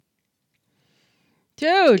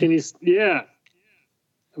Dude. Yeah.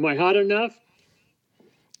 Am I hot enough?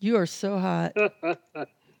 You are so hot.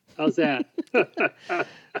 How's that?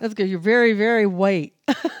 That's good. You're very, very white.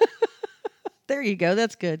 There you go.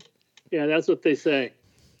 That's good. Yeah, that's what they say.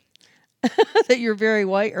 That you're very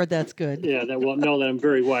white, or that's good. Yeah, that I'm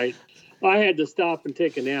very white. I had to stop and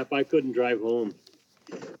take a nap. I couldn't drive home.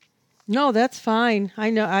 No, that's fine. I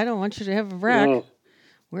know. I don't want you to have a wreck. No.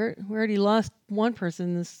 We already lost one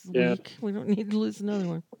person this Yeah. week. We don't need to lose another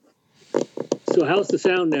one. So how's the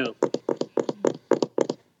sound now?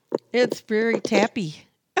 It's very tappy.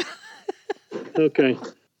 Okay.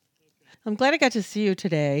 I'm glad I got to see you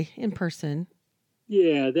today in person.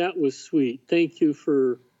 Yeah, that was sweet. Thank you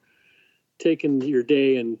for taking your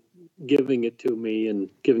day and giving it to me and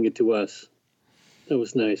giving it to us. That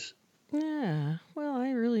was nice. Yeah. Well,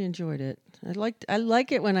 I really enjoyed it. I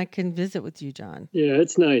like it when I can visit with you, John. Yeah,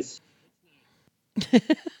 it's nice.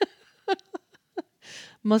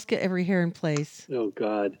 Must get every hair in place. Oh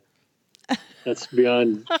God. That's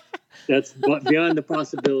beyond the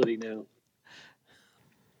possibility now.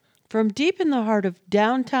 From deep in the heart of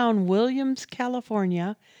downtown Williams,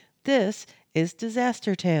 California, this is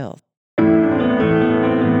Disaster Tales.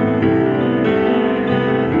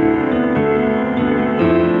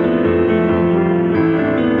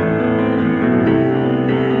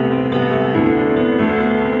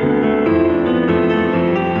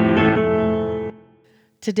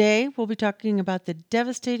 Today, we'll be talking about the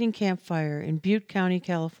devastating Camp Fire in Butte County,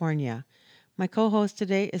 California. My co-host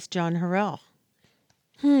today is John Harrell.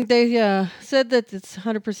 They said that it's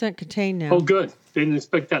 100% contained now. Oh, good. They didn't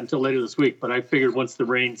expect that until later this week, but I figured once the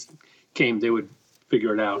rains came, they would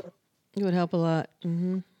figure it out. It would help a lot.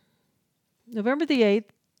 Mm-hmm. November the 8th,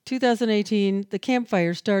 2018, the Camp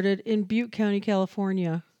Fire started in Butte County,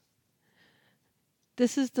 California.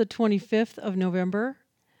 This is the 25th of November,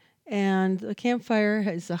 and the Camp Fire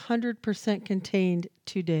is 100% contained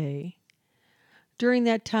today. During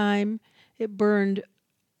that time, it burned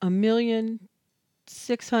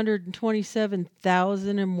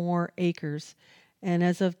 1,627,000 or more acres, and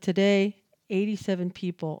as of today, 87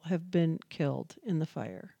 people have been killed in the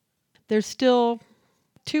fire. There's still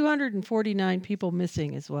 249 people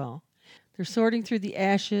missing as well. They're sorting through the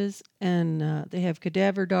ashes, and they have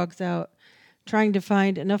cadaver dogs out trying to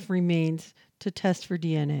find enough remains to test for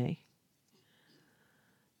DNA.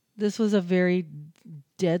 This was a very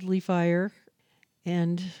deadly fire,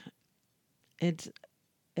 and it's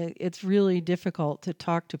really difficult to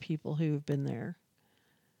talk to people who have been there.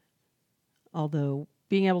 Although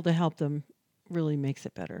being able to help them really makes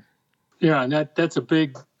it better. Yeah, and that's a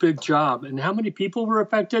big job. And how many people were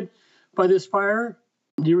affected by this fire?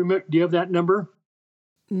 Do you have that number?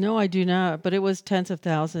 No, I do not, but it was tens of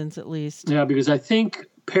thousands at least. Yeah, because I think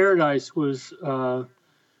Paradise was well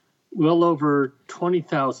over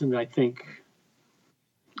 20,000, I think.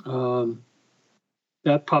 That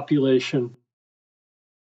population.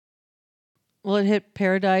 Well, it hit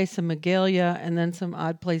Paradise and Magalia and then some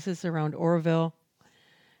odd places around Oroville.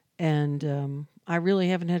 And I really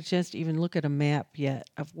haven't had a chance to even look at a map yet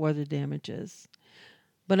of where the damage is.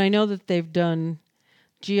 But I know that they've done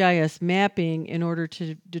GIS mapping in order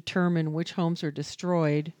to determine which homes are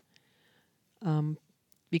destroyed,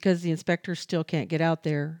 because the inspectors still can't get out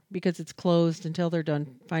there because it's closed until they're done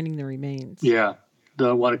finding the remains. Yeah,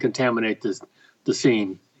 don't want to contaminate the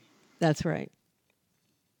scene. That's right.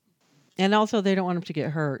 And also they don't want them to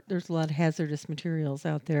get hurt. There's a lot of hazardous materials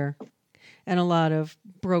out there and a lot of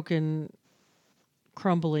broken,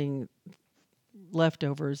 crumbling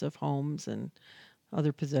leftovers of homes and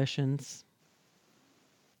other possessions.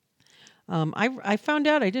 I found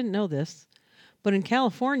out, I didn't know this, but in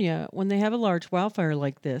California, when they have a large wildfire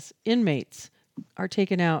like this, inmates are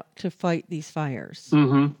taken out to fight these fires.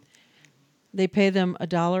 Mm-hmm. They pay them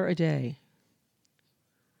 $1 a day,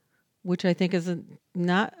 which I think is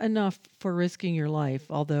not enough for risking your life,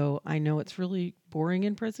 although I know it's really boring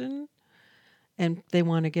in prison, and they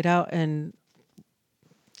want to get out and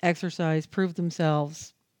exercise, prove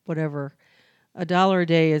themselves, whatever. $1 a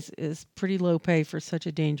day is pretty low pay for such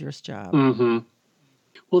a dangerous job. Mm-hmm.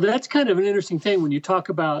 Well, that's kind of an interesting thing when you talk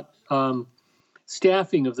about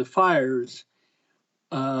staffing of the fires,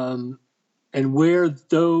 and where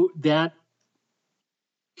that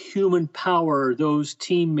human power, those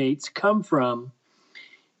teammates come from.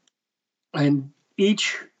 And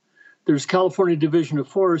there's California Division of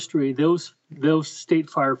Forestry, those state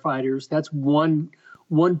firefighters, that's one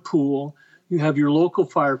pool. You have your local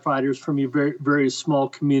firefighters from your various small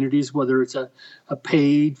communities, whether it's a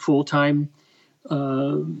paid full-time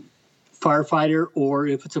firefighter or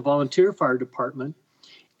if it's a volunteer fire department.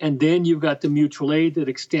 And then you've got the mutual aid that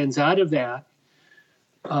extends out of that.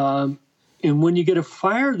 And when you get a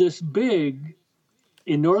fire this big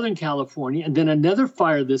in Northern California, and then another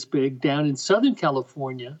fire this big down in Southern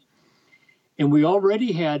California, and we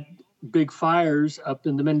already had big fires up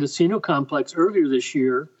in the Mendocino complex earlier this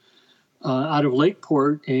year, out of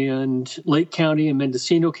Lakeport and Lake County and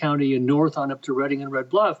Mendocino County and north on up to Redding and Red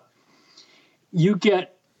Bluff, you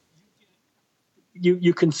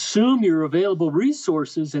consume your available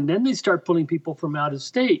resources, and then they start pulling people from out of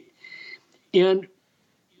state. And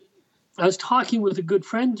I was talking with a good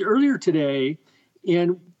friend earlier today,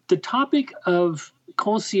 and the topic of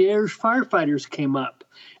concierge firefighters came up.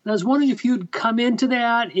 And I was wondering if you'd come into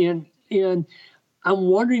that, and I'm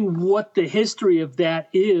wondering what the history of that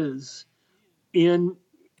is in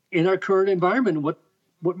our current environment.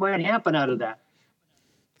 What might happen out of that?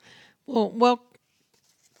 Well,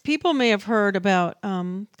 people may have heard about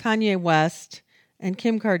Kanye West and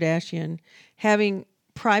Kim Kardashian having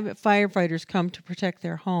private firefighters come to protect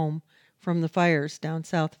their home from the fires down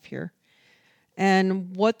south of here.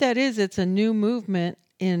 And what that is, it's a new movement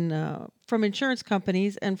from insurance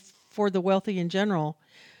companies and for the wealthy in general,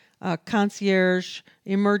 concierge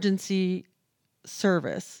emergency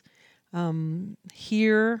service.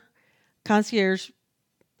 Here, concierge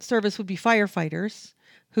service would be firefighters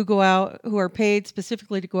who go out, who are paid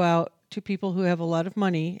specifically to go out to people who have a lot of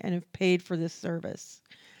money and have paid for this service.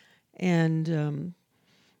 And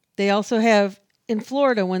they also have, in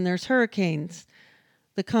Florida, when there's hurricanes,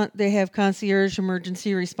 they have concierge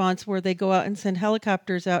emergency response where they go out and send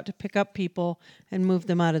helicopters out to pick up people and move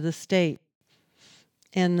them out of the state.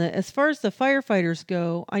 And as far as the firefighters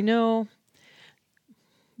go, I know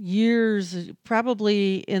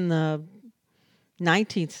probably in the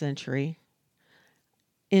 19th century,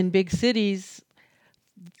 in big cities,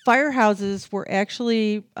 firehouses were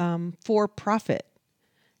actually for profit.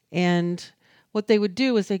 And what they would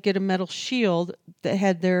do is they'd get a metal shield that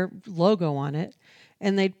had their logo on it,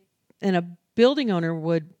 and a building owner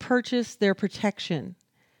would purchase their protection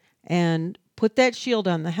and put that shield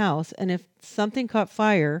on the house. And if something caught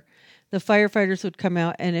fire, the firefighters would come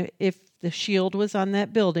out, and if the shield was on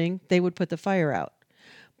that building, they would put the fire out.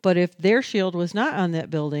 But if their shield was not on that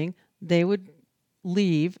building, they would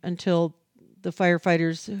leave until the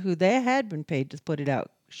firefighters who they had been paid to put it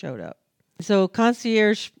out showed up. So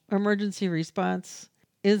concierge emergency response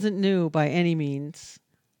isn't new by any means.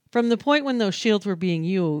 From the point when those shields were being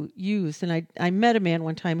used, and I met a man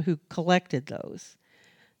one time who collected those,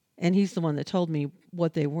 and he's the one that told me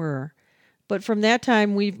what they were. But from that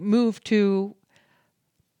time, we've moved to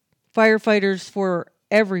firefighters for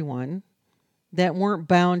everyone that weren't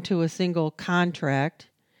bound to a single contract.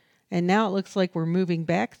 And now it looks like we're moving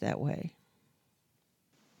back that way.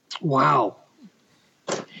 Wow.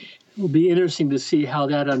 It'll be interesting to see how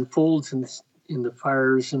that unfolds in the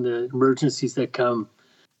fires and the emergencies that come.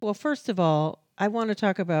 Well, first of all, I want to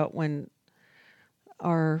talk about when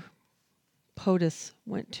our POTUS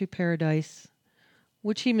went to Paradise,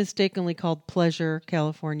 which he mistakenly called Pleasure,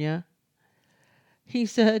 California. He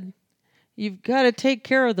said, "You've got to take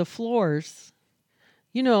care of the floors.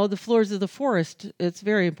 You know, the floors of the forest, it's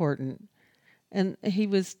very important." And he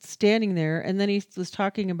was standing there, and then he was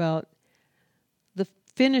talking about the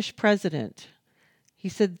Finnish president. He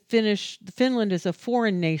said Finland is a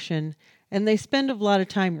foreign nation, and they spend a lot of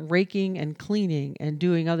time raking and cleaning and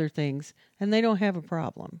doing other things, and they don't have a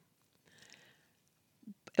problem.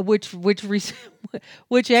 Which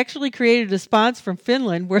actually created a response from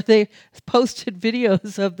Finland where they posted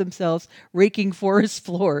videos of themselves raking forest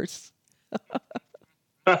floors.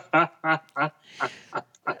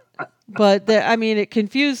 But it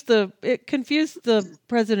confused the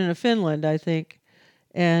president of Finland, I think,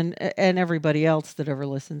 and everybody else that ever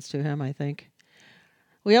listens to him, I think.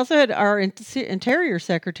 We also had our Interior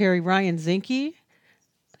Secretary, Ryan Zinke,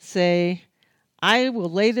 say, "I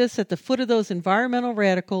will lay this at the foot of those environmental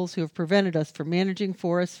radicals who have prevented us from managing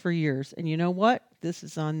forests for years. And you know what? This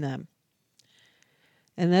is on them."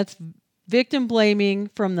 And that's victim blaming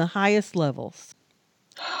from the highest levels.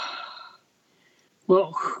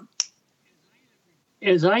 Well,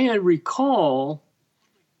 as I recall,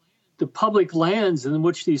 the public lands in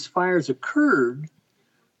which these fires occurred,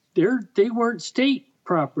 they weren't state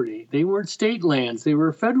property. They weren't state lands. They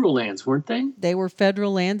were federal lands, weren't they? They were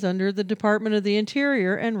federal lands under the Department of the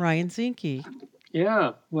Interior and Ryan Zinke.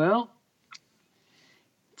 Yeah, well,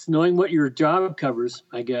 it's knowing what your job covers,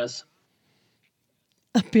 I guess.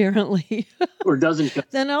 Apparently. Or doesn't cover.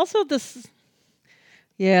 Then also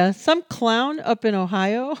some clown up in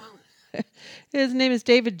Ohio. His name is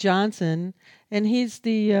David Johnson, and he's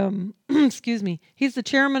the he's the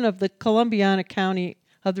chairman of the Columbiana County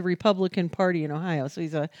of the Republican Party in Ohio. So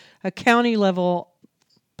he's a county level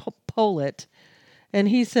Pollitt, and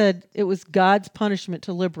he said it was God's punishment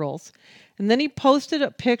to liberals. And then he posted a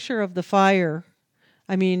picture of the fire.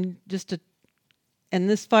 I mean, and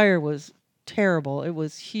this fire was terrible. It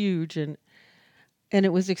was huge, and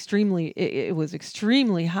it was extremely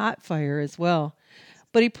hot fire as well.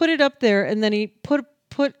 But he put it up there, and then he put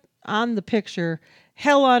on the picture,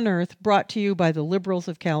 "Hell on Earth, brought to you by the liberals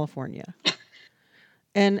of California."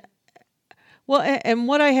 And and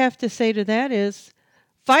what I have to say to that is,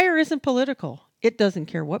 fire isn't political. It doesn't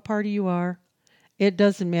care what party you are. It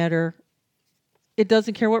doesn't matter. It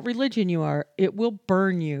doesn't care what religion you are. It will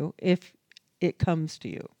burn you if it comes to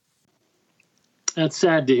you. That's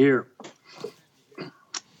sad to hear.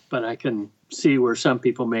 But I can see where some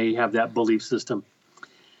people may have that belief system.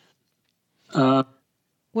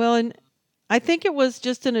 Well, and I think it was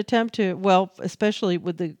just an attempt to, well, especially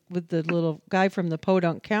with the little guy from the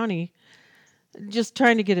Podunk County, just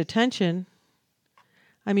trying to get attention.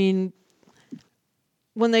 I mean,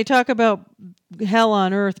 when they talk about hell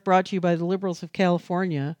on earth brought to you by the liberals of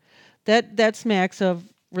California, that smacks of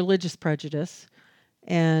religious prejudice,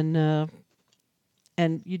 and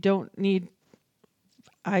you don't need.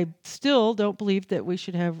 I still don't believe that we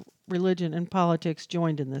should have religion and politics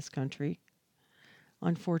joined in this country.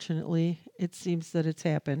 Unfortunately, it seems that it's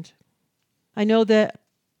happened. I know that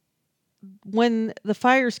when the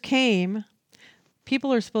fires came,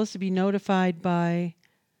 people are supposed to be notified by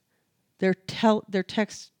their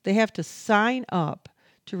text. They have to sign up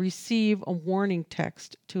to receive a warning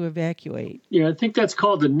text to evacuate. Yeah, I think that's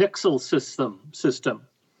called the Nixle system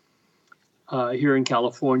here in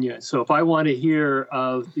California. So if I want to hear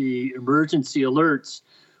of the emergency alerts,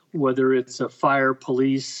 whether it's a fire,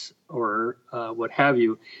 police, or what have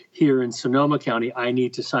you, here in Sonoma County, I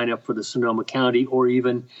need to sign up for the Sonoma County, or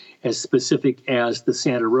even as specific as the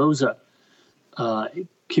Santa Rosa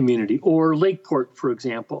community, or Lakeport, for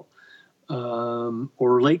example,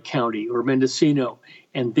 or Lake County, or Mendocino.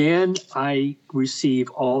 And then I receive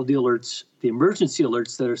all the alerts, the emergency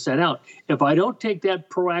alerts that are sent out. If I don't take that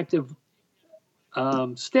proactive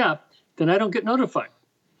step, then I don't get notified.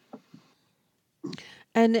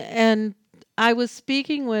 And I was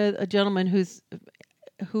speaking with a gentleman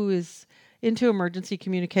who is into emergency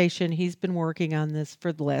communication. He's been working on this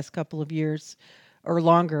for the last couple of years or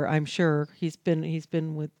longer, I'm sure. He's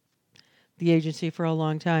been with the agency for a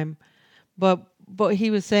long time. But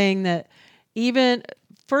he was saying that even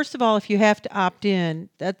first of all, if you have to opt in,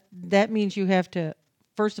 that means you have to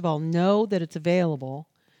first of all know that it's available,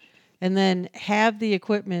 and then have the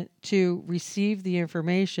equipment to receive the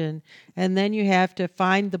information, and then you have to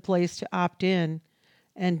find the place to opt in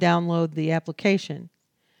and download the application.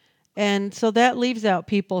 And so that leaves out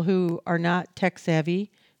people who are not tech savvy,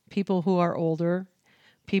 people who are older,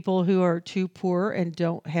 people who are too poor and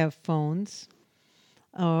don't have phones,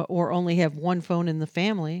 or only have one phone in the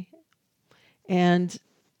family. And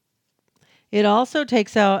it also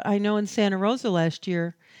takes out, I know in Santa Rosa last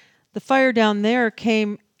year, the fire down there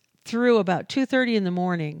came through about 2:30 in the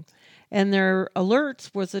morning, and their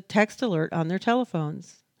alerts was a text alert on their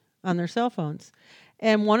telephones, on their cell phones.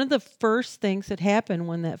 And one of the first things that happened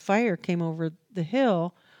when that fire came over the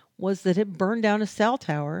hill was that it burned down a cell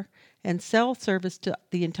tower, and cell service to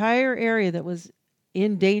the entire area that was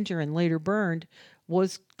in danger and later burned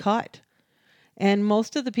was cut. And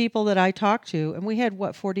most of the people that I talked to, and we had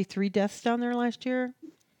 43 deaths down there last year.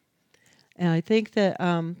 And I think that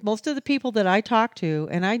most of the people that I talked to,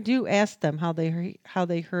 and I do ask them how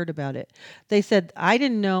they heard about it, they said, I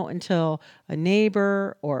didn't know until a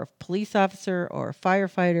neighbor or a police officer or a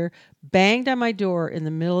firefighter banged on my door in the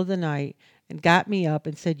middle of the night and got me up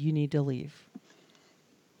and said, you need to leave.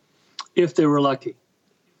 If they were lucky.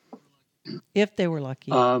 If they were lucky.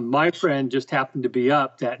 My friend just happened to be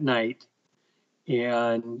up that night,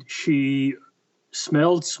 and she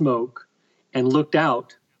smelled smoke and looked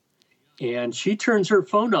out. And she turns her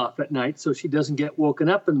phone off at night so she doesn't get woken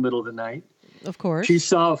up in the middle of the night. Of course. She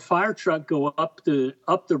saw a fire truck go up the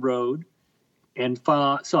road, and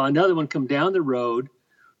saw another one come down the road.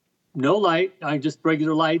 No light, just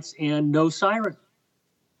regular lights, and no siren.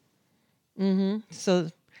 Mm-hmm.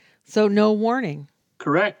 So no warning.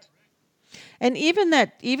 Correct. And even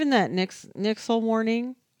that Nixle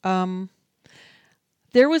warning,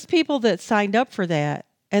 there was people that signed up for that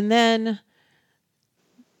and then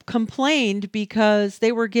complained because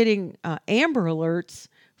they were getting Amber Alerts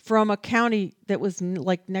from a county that was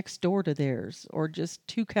like next door to theirs or just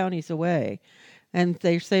 2 counties away. And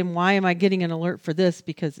they're saying, why am I getting an alert for this?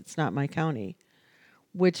 Because it's not my county.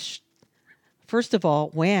 Which, first of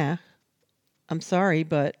all, I'm sorry,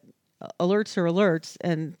 but alerts are alerts,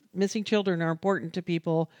 and missing children are important to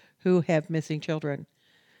people who have missing children.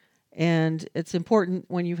 And it's important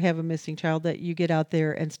when you have a missing child that you get out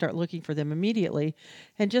there and start looking for them immediately.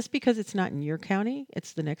 And just because it's not in your county,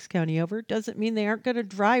 it's the next county over, doesn't mean they aren't going to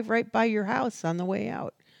drive right by your house on the way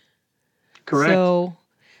out. Correct.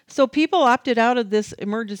 So people opted out of this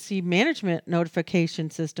emergency management notification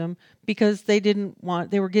system because they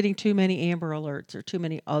were getting too many Amber Alerts or too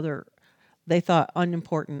many other, they thought,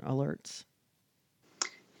 unimportant alerts.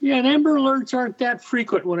 Yeah, and Amber Alerts aren't that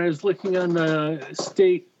frequent. When I was looking on the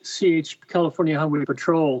state California Highway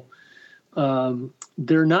Patrol,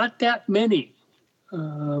 there are not that many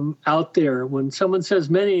out there. When someone says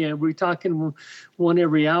many, are we talking one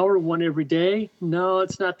every hour, one every day? No,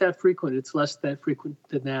 it's not that frequent. It's less that frequent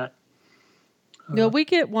than that. No, we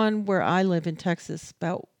get one where I live in Texas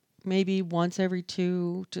about maybe once every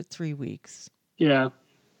 2 to 3 weeks. Yeah.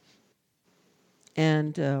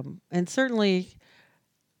 And certainly,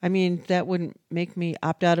 I mean, that wouldn't make me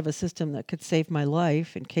opt out of a system that could save my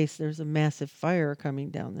life in case there's a massive fire coming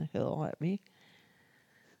down the hill at me.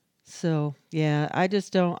 So, yeah, I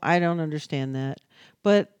don't understand that.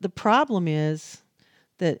 But the problem is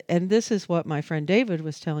that, and this is what my friend David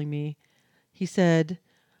was telling me, he said,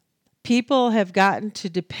 people have gotten to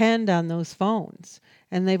depend on those phones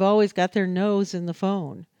and they've always got their nose in the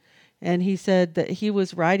phone. And he said that he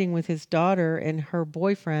was riding with his daughter and her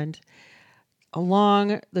boyfriend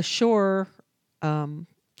along the shore in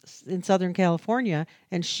Southern California,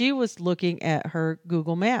 and she was looking at her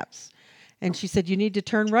Google Maps. And she said, "You need to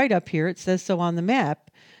turn right up here. It says so on the map."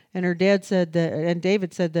 And her dad said that, and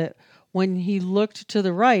David said that when he looked to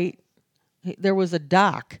the right, there was a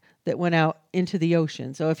dock that went out into the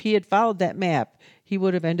ocean. So if he had followed that map, he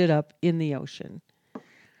would have ended up in the ocean.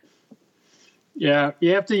 Yeah,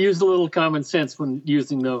 you have to use a little common sense when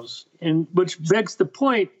using those. And which begs the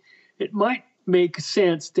point, it might make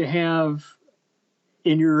sense to have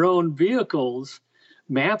in your own vehicles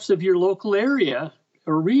maps of your local area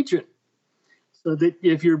or region, so that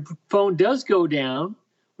if your phone does go down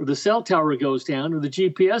or the cell tower goes down or the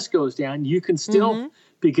GPS goes down, you can still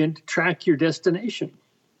begin to track your destination.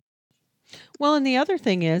 Well, and the other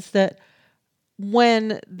thing is that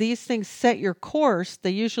when these things set your course, they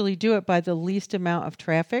usually do it by the least amount of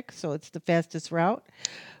traffic, so it's the fastest route.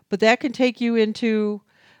 But that can take you into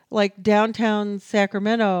like downtown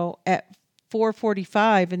Sacramento at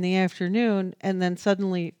 4:45 in the afternoon, and then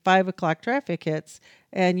suddenly 5 o'clock traffic hits,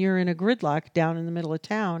 and you're in a gridlock down in the middle of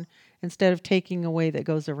town instead of taking a way that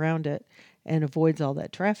goes around it and avoids all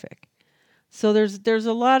that traffic. So there's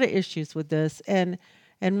a lot of issues with this, and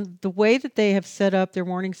the way that they have set up their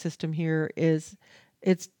warning system here is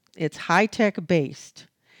it's high tech based.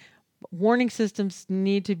 Warning systems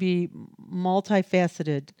need to be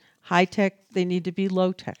multifaceted. High tech, they need to be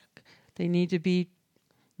low tech. They need to be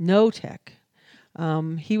no tech.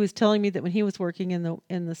 He was telling me that when he was working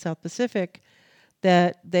in the South Pacific,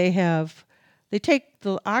 that they take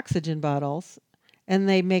the oxygen bottles and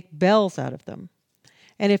they make bells out of them.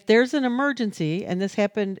 And if there's an emergency, and this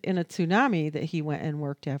happened in a tsunami that he went and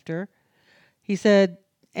worked after, he said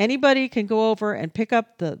anybody can go over and pick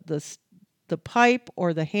up the pipe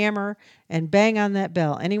or the hammer and bang on that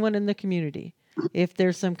bell. Anyone in the community, if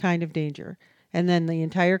there's some kind of danger, and then the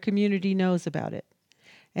entire community knows about it.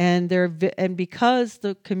 And because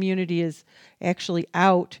the community is actually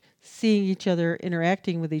out seeing each other,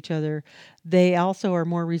 interacting with each other, they also are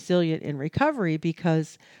more resilient in recovery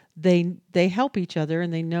because they help each other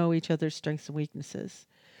and they know each other's strengths and weaknesses.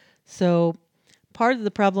 So part of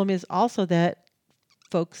the problem is also that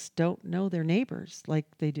folks don't know their neighbors like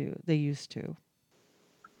they used to.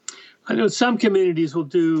 I know some communities will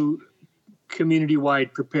do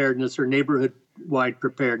community-wide preparedness or neighborhood-wide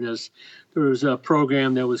preparedness. There was a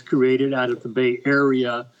program that was created out of the Bay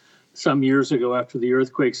Area some years ago after the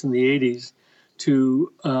earthquakes in the 80s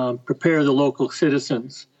to prepare the local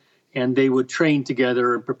citizens. And they would train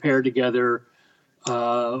together and prepare together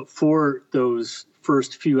for those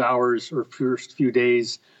first few hours or first few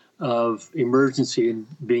days of emergency and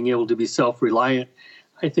being able to be self-reliant.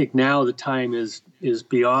 I think now the time is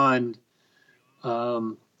beyond,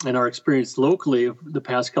 and our experience locally of the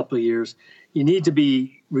past couple of years, you need to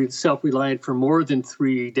be self-reliant for more than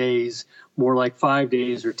 3 days, more like 5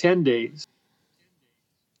 days or 10 days.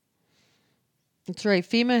 That's right.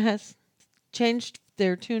 FEMA has changed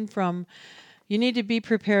their tune from you need to be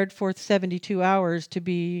prepared for 72 hours to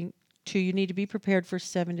you need to be prepared for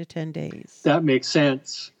 7 to 10 days. That makes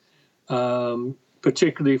sense,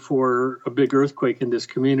 particularly for a big earthquake in this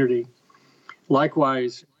community.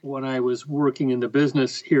 Likewise, when I was working in the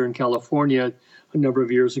business here in California a number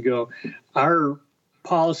of years ago, our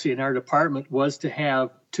policy in our department was to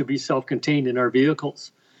be self-contained in our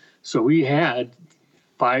vehicles. So we had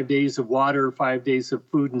 5 days of water, 5 days of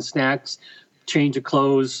food and snacks, change of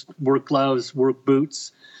clothes, work gloves, work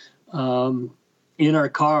boots, in our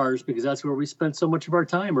cars, because that's where we spent so much of our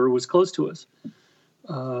time, or it was close to us.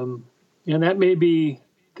 And that may be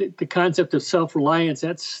the concept of self-reliance.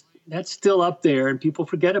 That's still up there, and people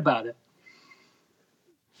forget about it.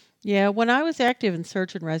 Yeah, when I was active in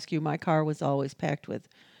search and rescue, my car was always packed with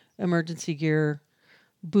emergency gear,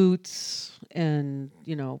 boots, and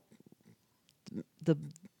the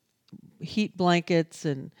heat blankets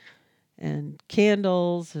and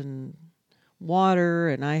candles and water,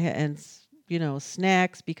 and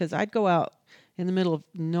snacks, because I'd go out in the middle of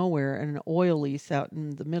nowhere in an oil lease out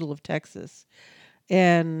in the middle of Texas,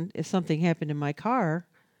 and if something happened in my car,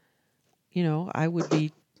 I would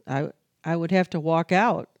be I would have to walk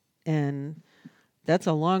out, and that's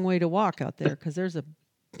a long way to walk out there because there's a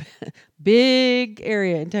big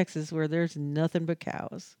area in Texas where there's nothing but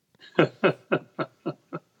cows.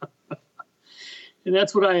 And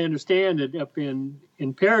that's what I understand up in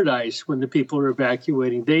Paradise. When the people are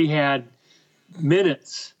evacuating, they had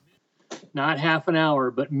minutes, not half an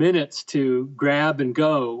hour, but minutes to grab and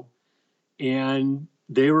go. And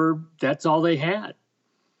that's all they had.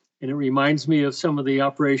 And it reminds me of some of the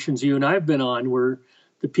operations you and I've been on, where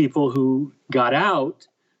the people who got out,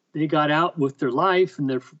 they got out with their life and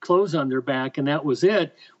their clothes on their back, and that was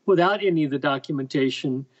it, without any of the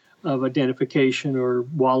documentation of identification or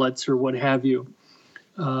wallets or what have you.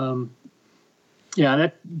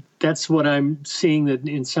 That's what I'm seeing that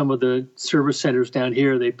in some of the service centers down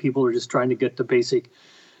here. People are just trying to get the basic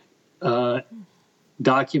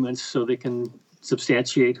documents so they can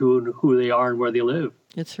substantiate who they are and where they live.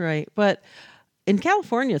 That's right. But in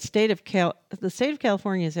California, the state of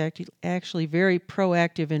California is actually very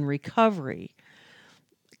proactive in recovery,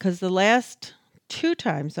 because the last 2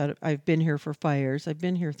 times that I've been here for fires, I've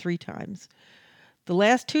been here 3 times. The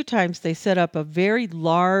last 2 times they set up a very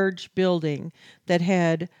large building that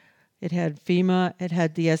had FEMA, it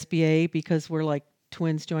had the SBA, because we're like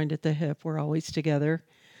twins joined at the hip. We're always together.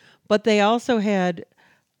 But they also had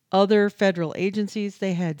other federal agencies.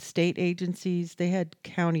 They had state agencies. They had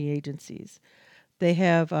county agencies. They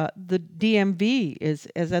have the DMV is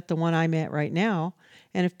at the one I'm at right now.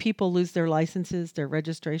 And if people lose their licenses, their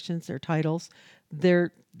registrations, their titles,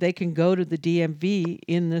 they can go to the DMV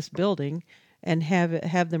in this building and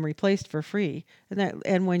have them replaced for free.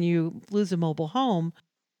 And when you lose a mobile home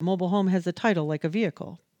has a title like a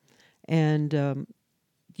vehicle, and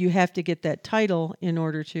you have to get that title in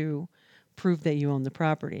order to prove that you own the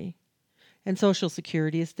property. And Social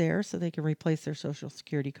Security is there, so they can replace their Social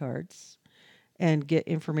Security cards and get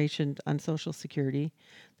information on Social Security.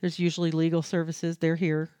 There's usually legal services. They're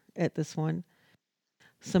here at this one.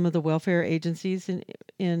 Some of the welfare agencies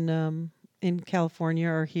in California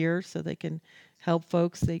are here, so they can help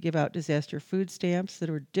folks. They give out disaster food stamps that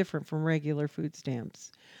are different from regular food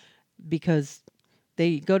stamps, because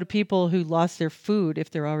they go to people who lost their food if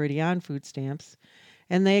they're already on food stamps.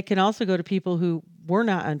 And they can also go to people who were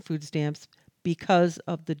not on food stamps because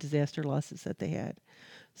of the disaster losses that they had.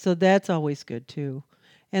 So that's always good too.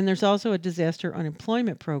 And there's also a disaster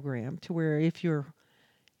unemployment program, to where if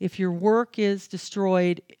your work is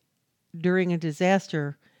destroyed during a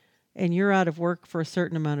disaster and you're out of work for a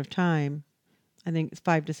certain amount of time, I think it's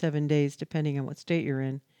 5 to 7 days depending on what state you're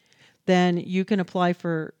in, then you can apply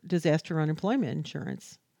for disaster unemployment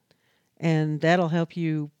insurance. And that'll help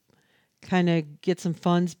you kind of get some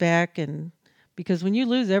funds back. And because when you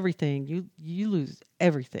lose everything, you lose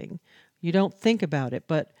everything. You don't think about it,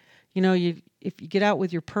 but if you get out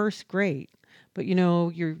with your purse, great. But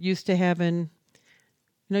you're used to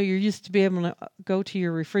be able to go to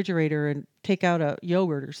your refrigerator and take out a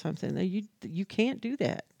yogurt or something. You can't do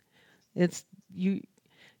that.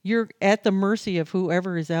 You're at the mercy of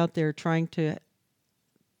whoever is out there trying to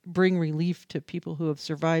bring relief to people who have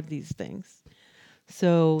survived these things.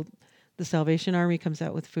 So the Salvation Army comes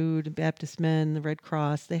out with food, Baptist Men, the Red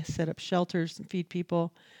Cross, they set up shelters and feed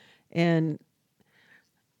people. And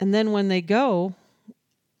then when they go,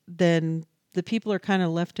 then the people are kind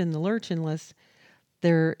of left in the lurch unless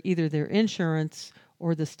either their insurance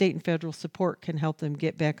or the state and federal support can help them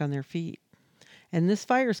get back on their feet. And this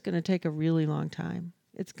fire is going to take a really long time.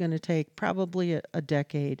 It's going to take probably a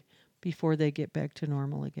decade before they get back to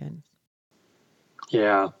normal again.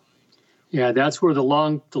 Yeah. Yeah, that's where the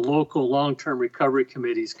local long-term recovery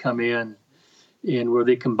committees come in, and where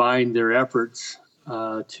they combine their efforts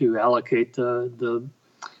to allocate the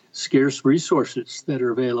scarce resources that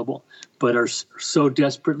are available, but are so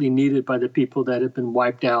desperately needed by the people that have been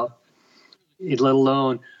wiped out. Let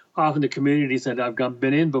alone often the communities that I've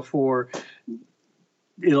been in before,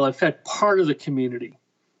 it'll affect part of the community,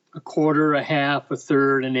 a quarter, a half, a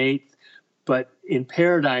third, an eighth. But in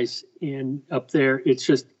Paradise, up there, it's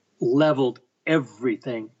just leveled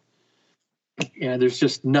everything. And there's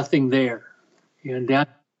just nothing there. And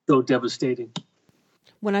that's so devastating.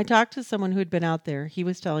 When I talked to someone who had been out there, he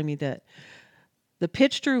was telling me that the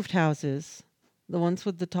pitched roofed houses, the ones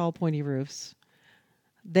with the tall pointy roofs,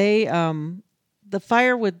 they the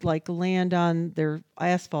fire would like land on their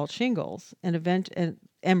asphalt shingles and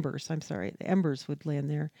embers. I'm sorry, the embers would land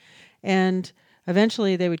there, and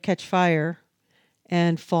eventually they would catch fire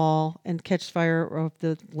and fall and catch fire of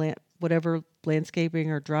the whatever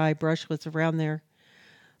landscaping or dry brush was around there.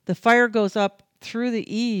 The fire goes up through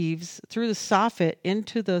the eaves, through the soffit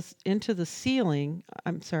into the ceiling.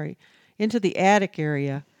 I'm sorry, into the attic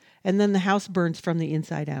area, and then the house burns from the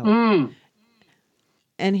inside out.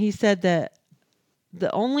 And he said that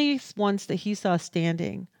the only ones that he saw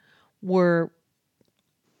standing were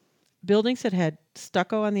buildings that had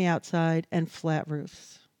stucco on the outside and flat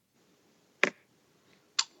roofs.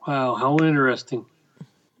 Wow, how interesting.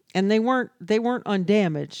 And they weren't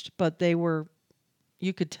undamaged, but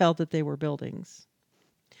you could tell that they were buildings.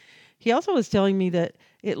 He also was telling me that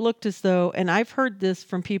it looked as though, and I've heard this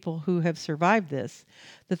from people who have survived this,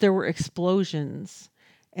 that there were explosions,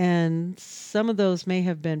 and some of those may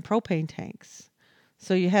have been propane tanks.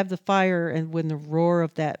 So you have the fire, and when the roar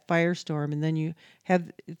of that firestorm, and then you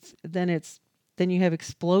have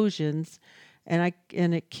explosions, and I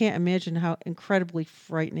can't imagine how incredibly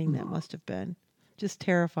frightening that must have been. Just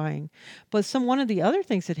terrifying. But one of the other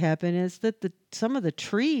things that happened is that some of the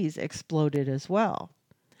trees exploded as well.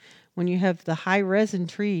 When you have the high resin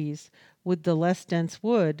trees with the less dense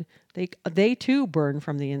wood, they too burn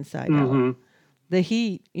from the inside out. The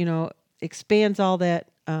heat, expands all that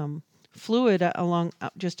fluid along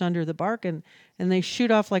just under the bark, and they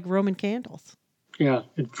shoot off like Roman candles. Yeah,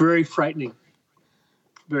 it's very frightening.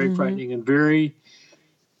 Very frightening and very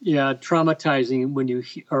traumatizing when you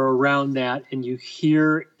are around that and you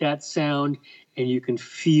hear that sound and you can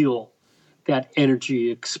feel that energy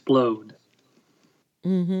explode.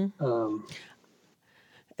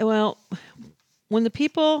 Well, when the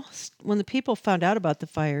people found out about the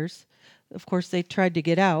fires, of course they tried to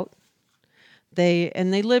get out.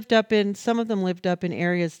 Some of them lived up in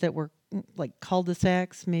areas that were like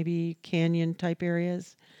cul-de-sacs, maybe canyon type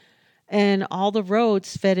areas, and all the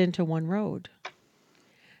roads fed into one road.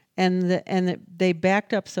 And they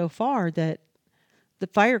backed up so far that the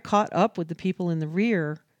fire caught up with the people in the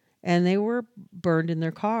rear, and they were burned in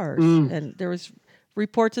their cars. And there was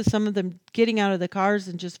reports of some of them getting out of the cars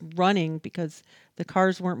and just running because the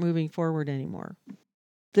cars weren't moving forward anymore.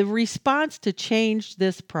 The response to change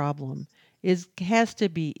this problem has to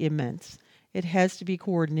be immense. It has to be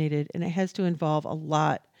coordinated, and it has to involve a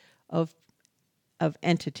lot of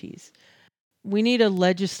entities. We need a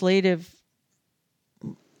legislative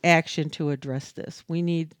action to address this. We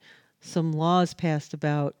need some laws passed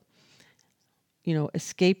about,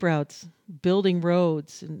 escape routes, building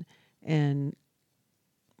roads, and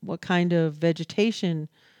what kind of vegetation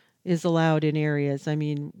is allowed in areas. I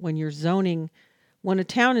mean, when a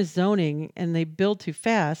town is zoning and they build too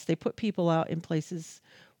fast, they put people out in places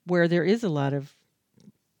where there is a lot of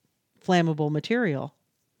flammable material.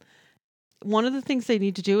 One of the things they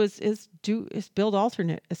need to do is build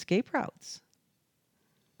alternate escape routes.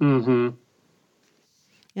 And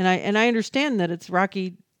I understand that it's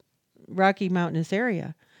rocky mountainous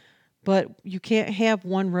area, but you can't have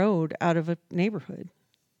one road out of a neighborhood.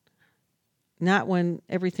 Not when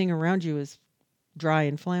everything around you is dry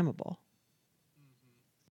and flammable.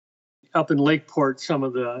 Up in Lakeport, some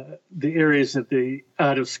of the areas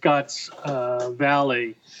out of Scotts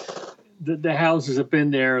Valley, the houses have been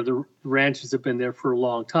there, the ranches have been there for a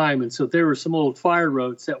long time, and so there were some old fire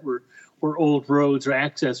roads that were old roads or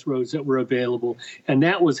access roads that were available, and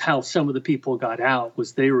that was how some of the people got out.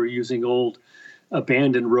 Was they were using old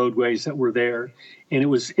abandoned roadways that were there. And it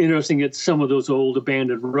was interesting that some of those old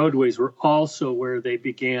abandoned roadways were also where they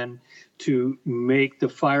began to make the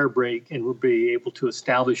fire break and would be able to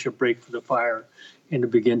establish a break for the fire and to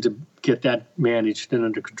begin to get that managed and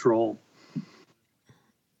under control.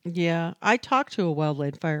 Yeah, I talked to a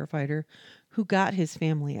wildland firefighter who got his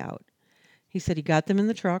family out. He said he got them in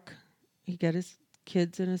the truck. He got his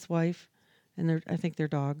kids and his wife and I think their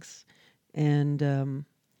dogs. And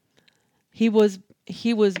he was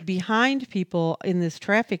behind people in this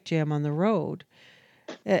traffic jam on the road.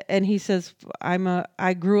 And he says,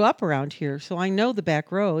 I grew up around here, so I know the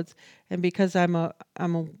back roads. And because I'm a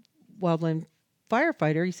wildland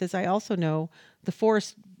firefighter, he says, I also know the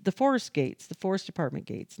forest gates, the forest department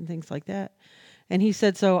gates and things like that. And he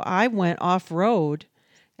said, so I went off road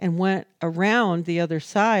and went around the other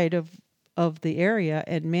side of the area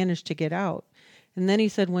and managed to get out. And then he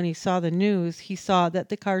said when he saw the news, he saw that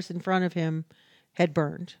the cars in front of him had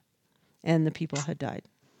burned and the people had died.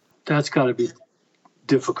 That's got to be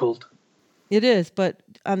difficult. It is, but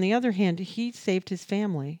on the other hand, he saved his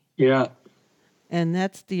family. Yeah. And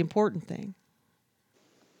that's the important thing.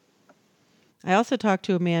 I also talked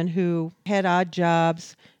to a man who had odd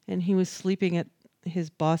jobs and he was sleeping at his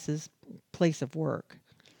boss's place of work.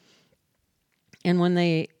 And when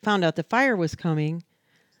they found out the fire was coming,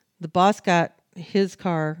 the boss got his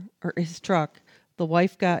car or his truck, the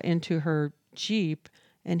wife got into her Jeep,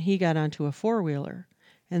 and he got onto a four-wheeler.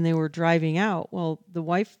 And they were driving out. Well, the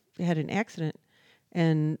wife had an accident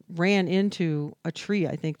and ran into a tree,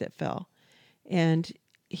 I think, that fell. And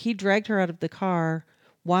he dragged her out of the car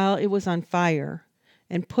while it was on fire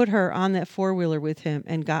and put her on that four-wheeler with him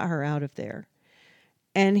and got her out of there.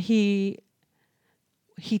 And he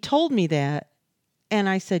told me that, and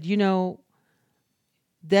I said,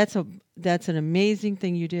 that's an amazing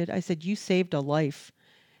thing you did. I said, you saved a life.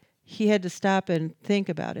 He had to stop and think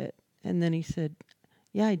about it. And then he said,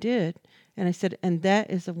 yeah, I did. And I said, and that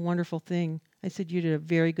is a wonderful thing. I said, you did a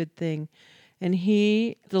very good thing. And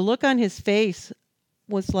the look on his face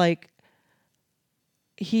was like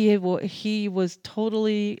he was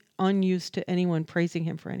totally unused to anyone praising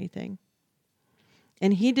him for anything.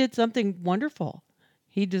 And he did something wonderful.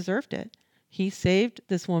 He deserved it. He saved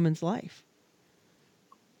this woman's life.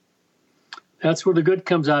 That's where the good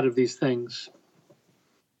comes out of these things.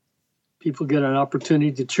 People get an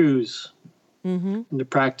opportunity to choose and to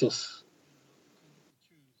practice.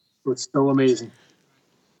 It's so amazing.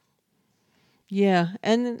 Yeah,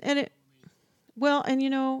 and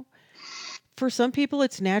for some people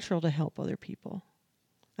it's natural to help other people.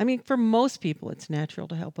 I mean, for most people it's natural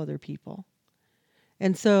to help other people.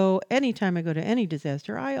 And so anytime I go to any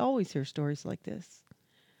disaster, I always hear stories like this.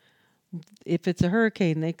 If it's a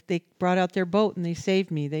hurricane, they brought out their boat and they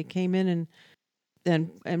saved me. They came in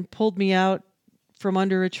and pulled me out from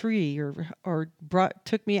under a tree or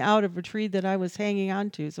took me out of a tree that I was hanging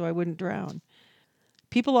onto so I wouldn't drown.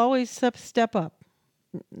 People always step up.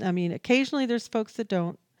 I mean, occasionally there's folks that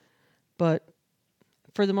don't, but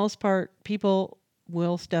for the most part, people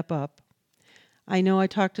will step up. I know I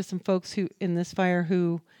talked to some folks who in this fire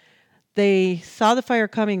who they saw the fire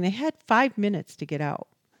coming. They had 5 minutes to get out.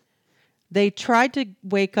 They tried to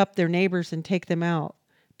wake up their neighbors and take them out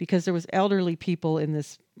because there was elderly people in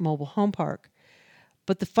this mobile home park.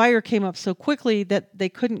 But the fire came up so quickly that they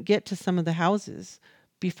couldn't get to some of the houses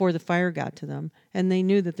before the fire got to them. And they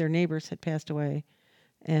knew that their neighbors had passed away.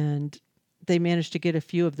 And they managed to get a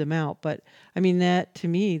few of them out. But, I mean, that, to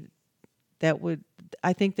me,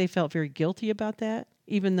 I think they felt very guilty about that,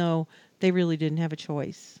 even though they really didn't have a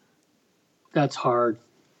choice. That's hard.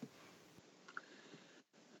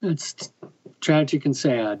 It's tragic and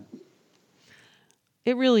sad.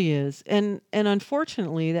 It really is. And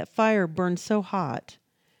unfortunately, that fire burned so hot.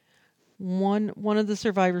 One of the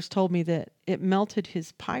survivors told me that it melted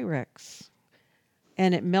his Pyrex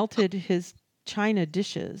and it melted his china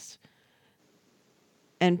dishes.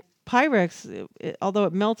 And Pyrex, although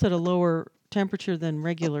it melts at a lower temperature than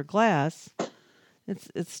regular glass,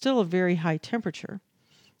 it's still a very high temperature.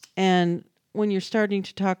 And when you're starting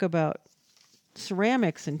to talk about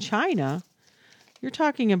ceramics and china, you're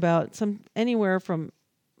talking about anywhere from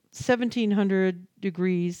 1,700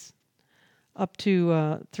 degrees up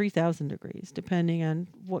to 3,000 degrees, depending on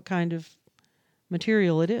what kind of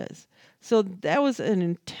material it is. So that was an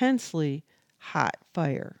intensely hot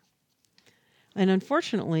fire. And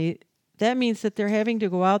unfortunately, that means that they're having to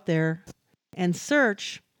go out there and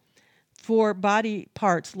search for body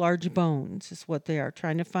parts, large bones is what they are,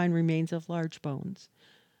 trying to find remains of large bones.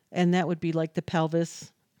 And that would be like the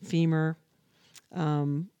pelvis, femur,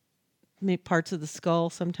 parts of the skull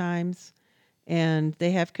sometimes. And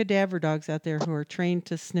they have cadaver dogs out there who are trained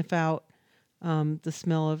to sniff out the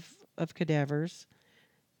smell of cadavers.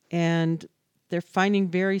 And they're finding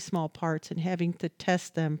very small parts and having to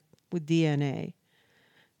test them with DNA.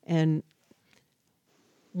 And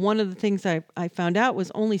one of the things I found out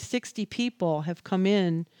was only 60 people have come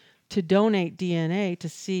in to donate DNA to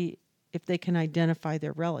see if they can identify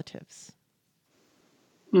their relatives.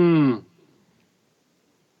 That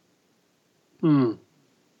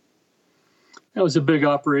was a big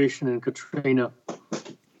operation in Katrina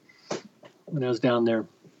when I was down there.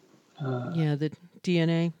 The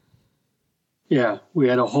DNA. Yeah, we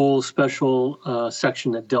had a whole special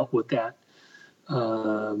section that dealt with that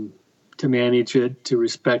to manage it, to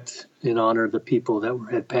respect and honor the people that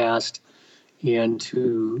had passed, and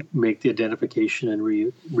to make the identification and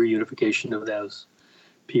reunification of those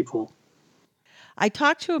people. I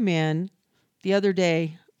talked to a man the other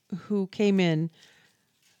day who came in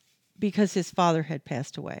because his father had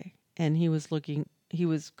passed away, and he was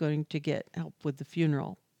going to get help with the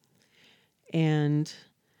funeral. And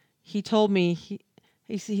he told me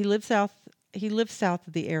he lives south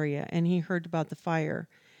of the area, and he heard about the fire,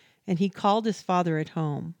 and he called his father at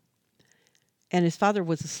home, and his father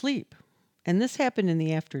was asleep. And this happened in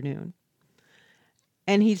the afternoon.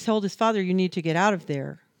 And he told his father, "You need to get out of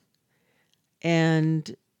there."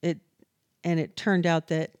 And it turned out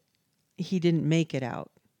that he didn't make it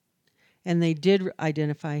out. And they did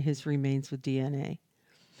identify his remains with DNA.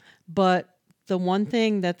 But the one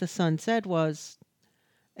thing that the son said was,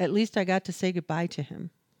 "At least I got to say goodbye to him."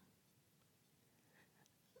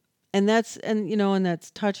 And that's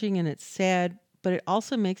touching and it's sad, but it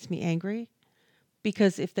also makes me angry,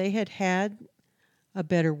 because if they had had a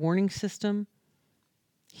better warning system,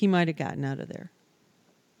 he might have gotten out of there.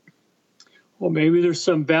 Well, maybe there's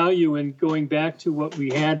some value in going back to what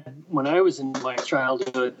we had when I was in my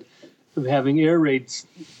childhood, of having air raid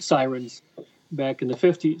sirens back in the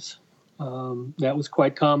 50s. That was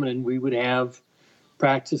quite common, and we would have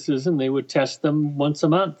practices, and they would test them once a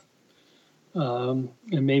month. And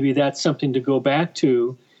maybe that's something to go back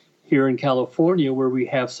to here in California, where we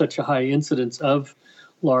have such a high incidence of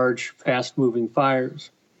large, fast-moving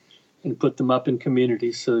fires, and put them up in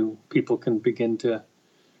communities so people can begin to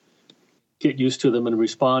get used to them and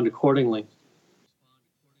respond accordingly.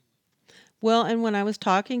 Well, and when I was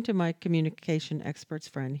talking to my communication experts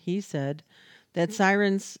friend, he said that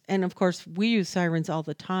sirens, and of course we use sirens all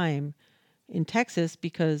the time in Texas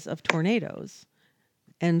because of tornadoes.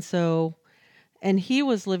 And so, and he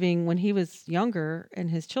was living, when he was younger and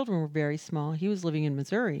his children were very small, he was living in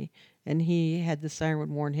Missouri, and he had the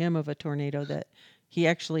siren warn him of a tornado that he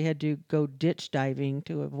actually had to go ditch diving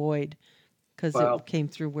to avoid, because Wow. it came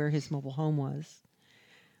through where his mobile home was.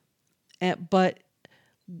 But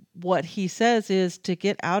what he says is, to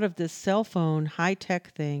get out of this cell phone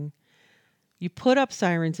high-tech thing, you put up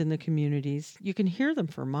sirens in the communities. You can hear them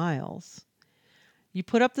for miles. You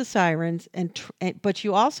put up the sirens, but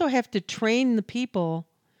you also have to retrain the people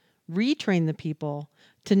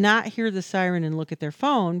to not hear the siren and look at their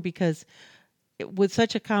phone, because with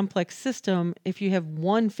such a complex system, if you have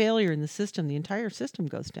one failure in the system, the entire system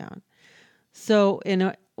goes down. So,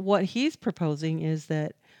 what he's proposing is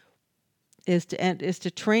to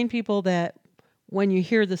train people that when you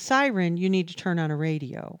hear the siren, you need to turn on a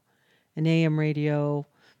radio, an AM radio,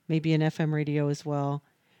 maybe an FM radio as well.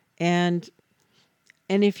 And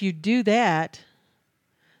if you do that,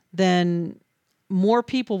 then more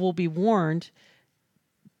people will be warned.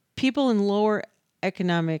 People in lower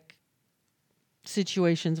economic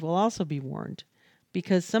situations will also be warned,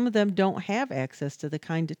 because some of them don't have access to the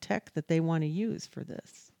kind of tech that they want to use for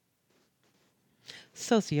this.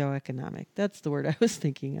 Socioeconomic, that's the word I was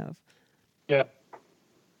thinking of. Yeah.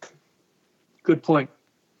 Good point.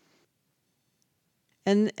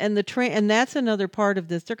 And that's another part of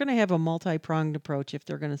this. They're going to have a multi-pronged approach if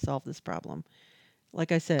they're going to solve this problem.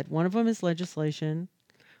 Like I said, one of them is legislation.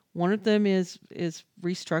 One of them is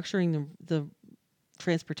restructuring the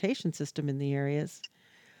transportation system in the areas.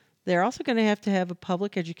 They're also going to have a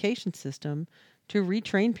public education system to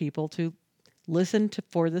retrain people to listen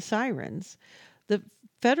for the sirens. The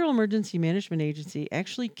Federal Emergency Management Agency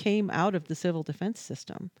actually came out of the civil defense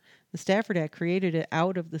system. The Stafford Act created it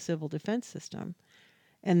out of the civil defense system.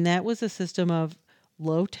 And that was a system of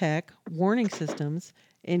low-tech warning systems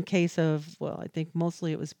in case of, I think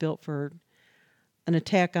mostly it was built for an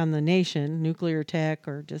attack on the nation, nuclear attack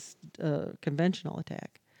or just a conventional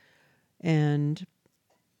attack. And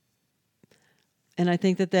I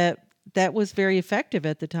think that was very effective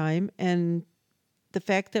at the time. And the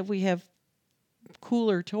fact that we have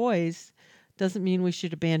cooler toys doesn't mean we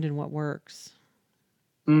should abandon what works.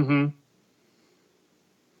 Mm-hmm.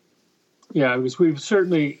 Yeah, because we've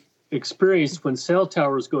certainly experienced when cell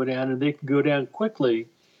towers go down, and they can go down quickly,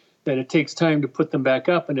 that it takes time to put them back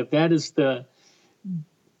up. And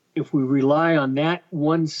if we rely on that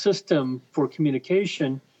one system for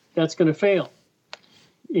communication, that's going to fail.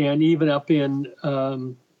 And even up in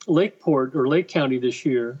Lakeport or Lake County this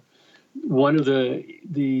year, one of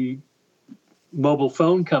the mobile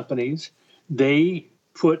phone companies, they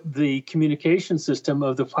put the communication system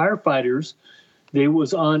of the firefighters, they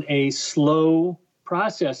was on a slow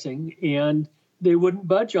processing, and they wouldn't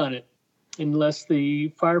budge on it unless the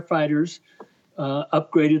firefighters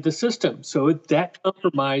upgraded the system. So that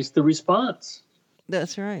compromised the response.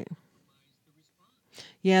 That's right.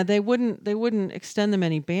 Yeah, they wouldn't extend them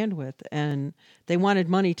any bandwidth, and they wanted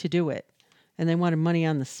money to do it, and they wanted money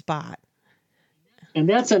on the spot. And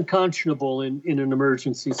that's unconscionable in an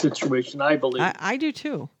emergency situation, I believe. I do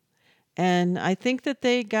too. And I think that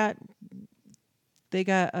they got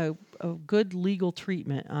a good legal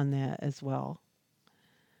treatment on that as well.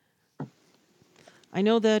 I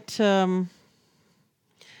know that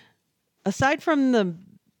aside from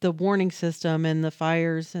the warning system and the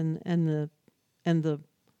fires and the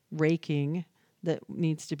raking that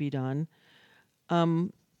needs to be done,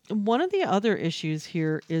 one of the other issues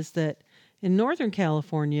here is that in Northern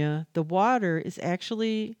California, the water is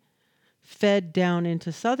actually fed down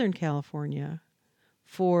into Southern California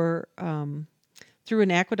for through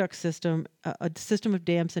an aqueduct system, a system of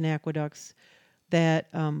dams and aqueducts that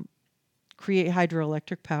create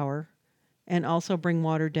hydroelectric power and also bring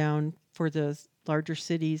water down for the larger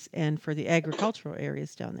cities and for the agricultural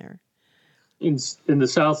areas down there. In the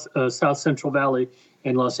South Central Valley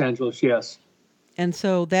in Los Angeles, yes. And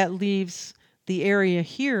so that leaves the area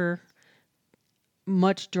here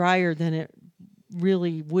much drier than it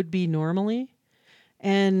really would be normally.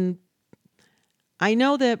 And I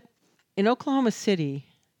know that in Oklahoma City,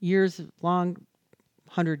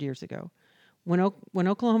 100 years ago, when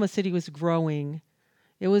Oklahoma City was growing,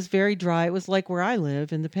 it was very dry. It was like where I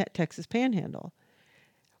live in the Texas Panhandle.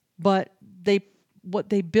 But what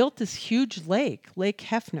they built this huge lake, Lake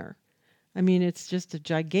Hefner. I mean, it's just a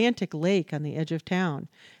gigantic lake on the edge of town.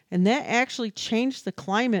 And that actually changed the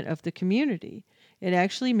climate of the community. It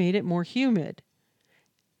actually made it more humid.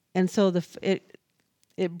 And so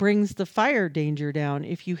it brings the fire danger down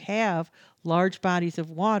if you have large bodies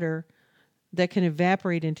of water that can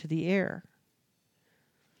evaporate into the air.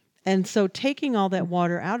 And so taking all that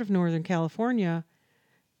water out of Northern California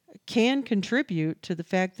can contribute to the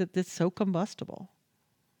fact that it's so combustible.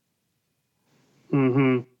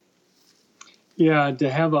 Mm-hmm. Yeah, to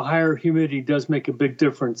have a higher humidity does make a big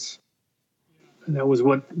difference. And that was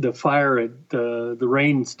what the fire at the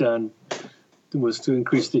rain's done, was to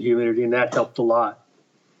increase the humidity, and that helped a lot.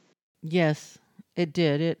 Yes, it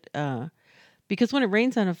did. Because when it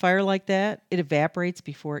rains on a fire like that, it evaporates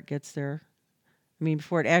before it gets there. I mean,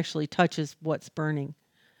 before it actually touches what's burning.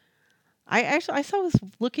 I was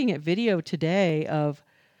looking at video today of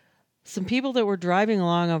some people that were driving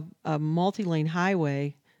along a multi-lane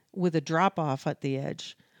highway with a drop-off at the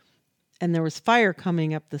edge, and there was fire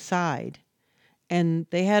coming up the side, and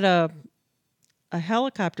they had a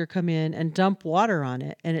helicopter come in and dump water on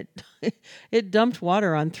it, and it dumped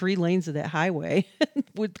water on 3 lanes of that highway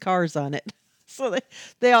with cars on it. So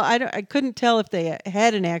they all, I couldn't tell if they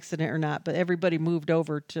had an accident or not, but everybody moved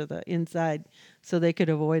over to the inside so they could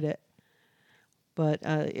avoid it. But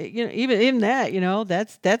even in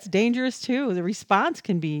that, that's dangerous too. The response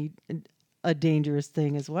can be a dangerous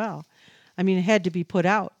thing as well. I mean, it had to be put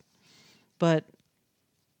out, but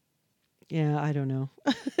yeah, I don't know.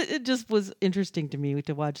 It just was interesting to me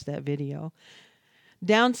to watch that video.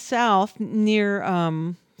 Down south near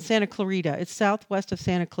Santa Clarita, it's southwest of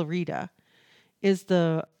Santa Clarita, was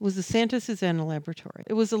the Santa Susana Laboratory.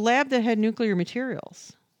 It was a lab that had nuclear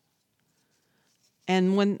materials.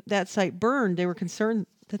 And when that site burned, they were concerned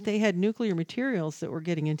that they had nuclear materials that were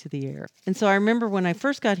getting into the air. And so I remember when I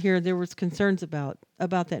first got here, there was concerns about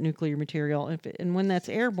that nuclear material. And when that's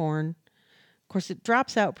airborne, of course, it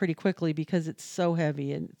drops out pretty quickly because it's so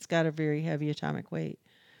heavy and it's got a very heavy atomic weight.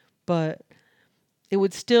 But it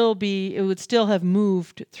would still have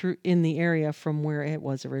moved through in the area from where it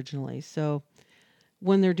was originally. So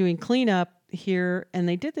when they're doing cleanup here, and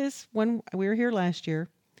they did this when we were here last year,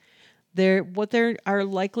 what they are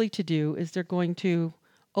likely to do is they're going to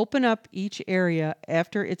open up each area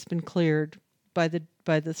after it's been cleared by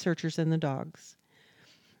the searchers and the dogs.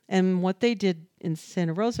 And what they did in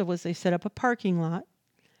Santa Rosa was they set up a parking lot,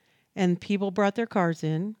 and people brought their cars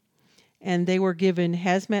in, and they were given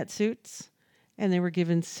hazmat suits, and they were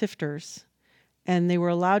given sifters, and they were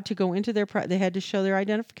allowed to go into they had to show their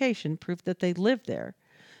identification, proof that they lived there.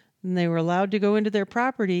 And they were allowed to go into their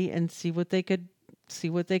property and see what they could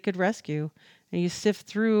rescue. And you sift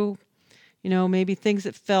through, maybe things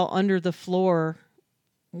that fell under the floor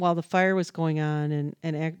while the fire was going on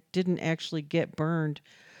and didn't actually get burned.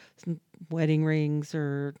 Some wedding rings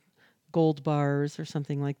or gold bars or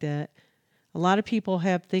something like that. A lot of people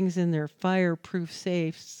have things in their fireproof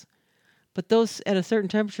safes, but those at a certain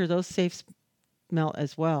temperature, those safes melt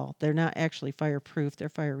as well. They're not actually fireproof, they're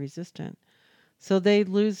fire resistant. So they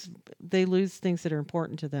lose things that are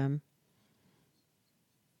important to them.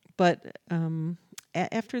 But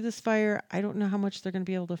after this fire, I don't know how much they're going to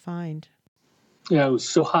be able to find. Yeah, it was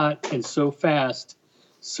so hot and so fast,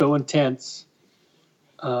 so intense.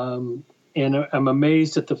 And I'm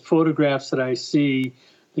amazed at the photographs that I see,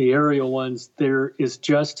 the aerial ones. There is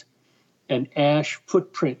just an ash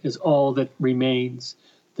footprint is all that remains.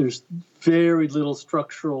 There's very little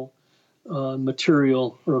structural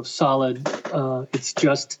material or of solid. It's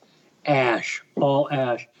just ash, all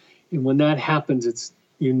ash. And when that happens, it's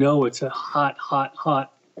a hot, hot,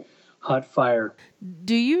 hot, hot fire.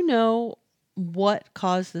 Do you know what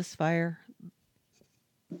caused this fire?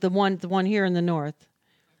 The one here in the north.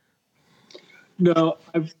 No,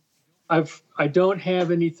 I don't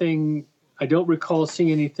have anything. I don't recall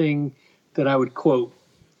seeing anything that I would quote.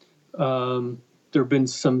 There have been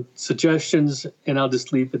some suggestions, and I'll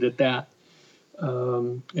just leave it at that.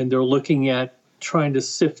 And they're looking at trying to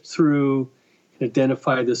sift through and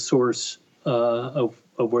identify the source of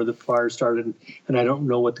where the fire started. And I don't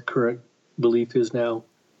know what the current belief is now.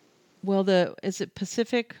 Well, is it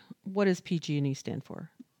Pacific? What does PG&E stand for?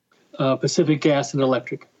 Pacific Gas and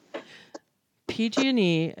Electric.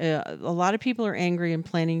 PG&E. A lot of people are angry and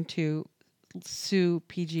planning to sue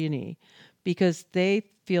PG&E because they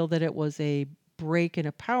feel that it was a break in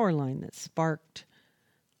a power line that sparked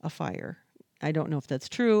a fire. I don't know if that's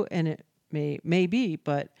true, and it may be,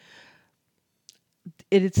 but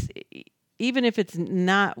it's even if it's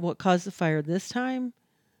not what caused the fire this time,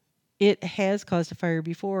 it has caused a fire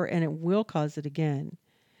before, and it will cause it again.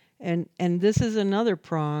 And this is another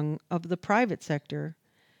prong of the private sector.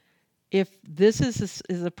 If this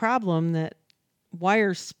is a problem that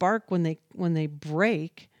wires spark when they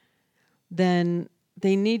break, then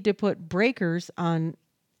they need to put breakers on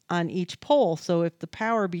each pole. So if the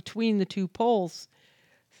power between the two poles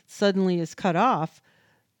suddenly is cut off,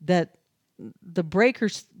 that the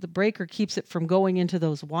breaker keeps it from going into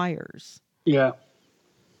those wires. Yeah.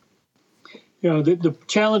 The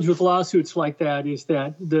challenge with lawsuits like that is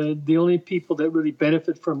that the only people that really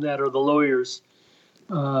benefit from that are the lawyers.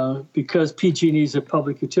 Because PG&E is a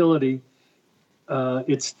public utility,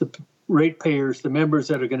 it's the ratepayers, the members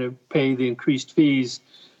that are going to pay the increased fees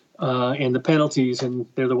and the penalties, and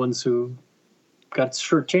they're the ones who got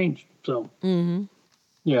shortchanged. So,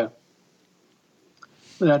 yeah,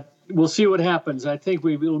 that we'll see what happens. I think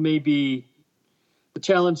maybe the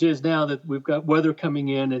challenge is now that we've got weather coming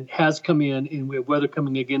in and has come in, and we have weather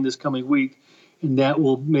coming again this coming week, and that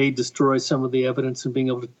may destroy some of the evidence and being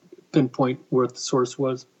able to pinpoint where the source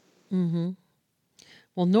was. Mm-hmm.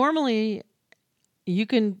 Well, normally you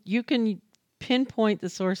can pinpoint the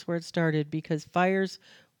source where it started because fires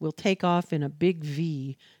will take off in a big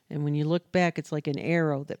V, and when you look back, it's like an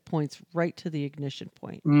arrow that points right to the ignition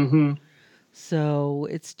point. Mm-hmm. So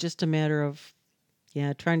it's just a matter of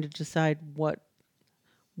trying to decide what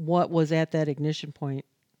was at that ignition point.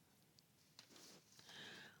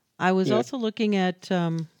 I was also looking at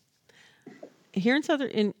here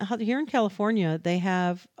in California, they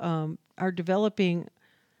are developing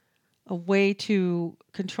a way to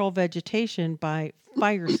control vegetation by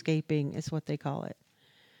firescaping, is what they call it.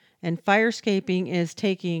 And firescaping is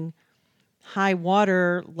taking high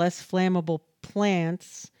water, less flammable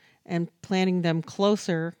plants and planting them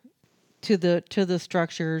closer to the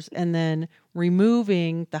structures, and then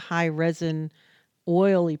removing the high resin,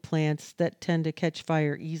 oily plants that tend to catch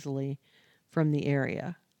fire easily from the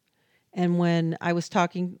area. And when I was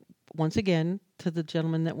talking once again to the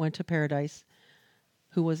gentleman that went to Paradise,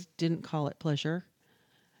 who didn't call it pleasure,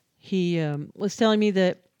 he was telling me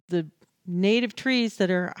that the native trees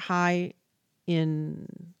that are high in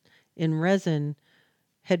resin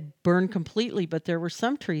had burned completely, but there were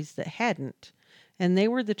some trees that hadn't. And they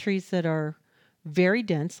were the trees that are very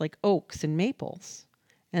dense, like oaks and maples,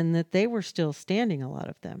 and that they were still standing, a lot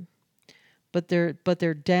of them. But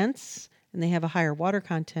they're dense, and they have a higher water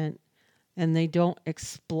content, and they don't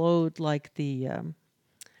explode like the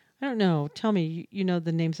I don't know. Tell me, you know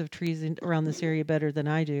the names of trees around this area better than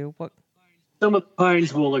I do. What? Some of the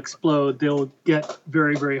pines will explode. They'll get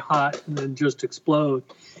very, very hot and then just explode.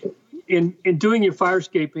 In doing your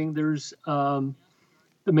firescaping, there's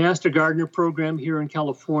the Master Gardener program here in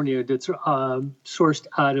California that's sourced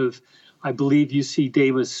out of, I believe, UC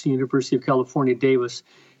Davis, University of California, Davis,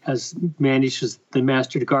 manages the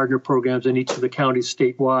Master Gardener programs in each of the counties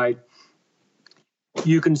statewide.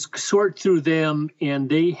 You can sort through them, and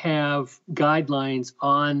they have guidelines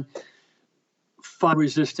on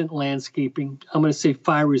fire-resistant landscaping. I'm going to say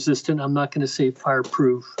fire-resistant. I'm not going to say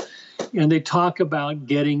fireproof. And they talk about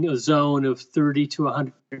getting a zone of 30 to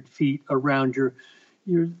 100 feet around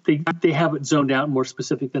they have it zoned out more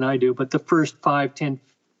specific than I do, but the first 5, 10,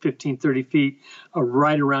 15, 30 feet are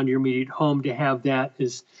right around your immediate home. To have that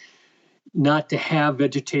is not to have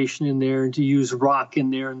vegetation in there and to use rock in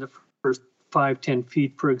there in the first 5, 10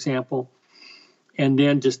 feet, for example, and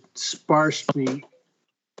then just sparsely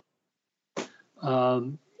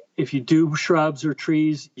If you do shrubs or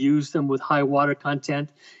trees, use them with high water content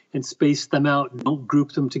and space them out. Don't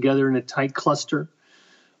group them together in a tight cluster.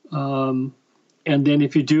 And then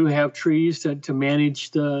if you do have trees to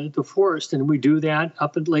manage the forest, and we do that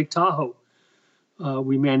up at Lake Tahoe.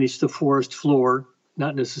 We manage the forest floor,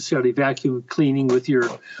 not necessarily vacuum cleaning with your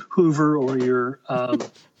Hoover or your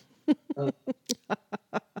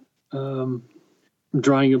I'm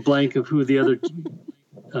drawing a blank of who the other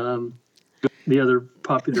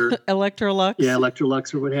popular Electrolux. Yeah,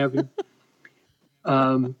 Electrolux or what have you.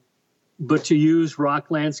 But to use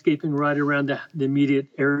rock landscaping right around the immediate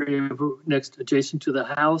area next adjacent to the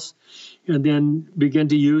house, and then begin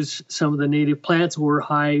to use some of the native plants or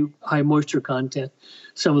high moisture content.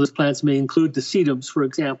 Some of those plants may include the sedums, for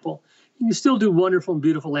example. You can still do wonderful and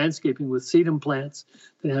beautiful landscaping with sedum plants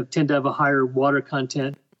that tend to have a higher water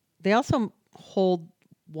content. They also hold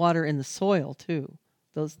water in the soil too.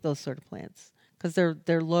 Those sort of plants, because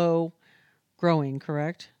they're low growing,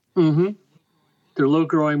 correct? Mm-hmm. They're low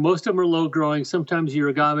growing. Most of them are low growing. Sometimes your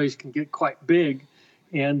agaves can get quite big,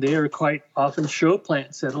 and they are quite often show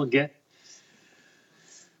plants that'll get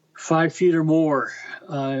 5 feet or more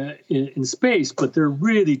in space, but they're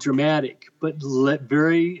really dramatic, but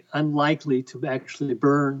very unlikely to actually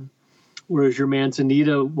burn. Whereas your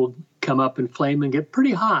manzanita will come up in flame and get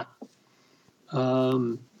pretty hot,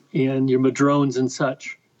 and your madrones and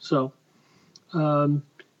such. So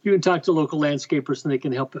you can talk to local landscapers, and they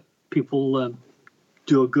can help people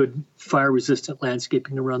do a good fire-resistant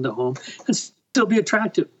landscaping around the home and still be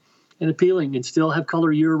attractive and appealing and still have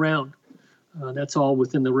color year-round. That's all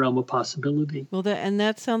within the realm of possibility. Well,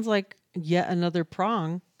 that sounds like yet another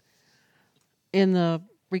prong in the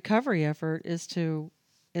recovery effort is to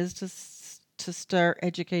start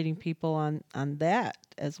educating people on that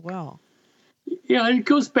as well. Yeah, it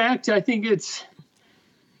goes back to, I think it's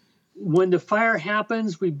when the fire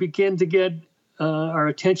happens, we begin to get our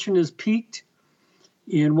attention is piqued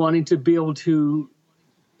in wanting to be able to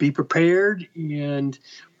be prepared. And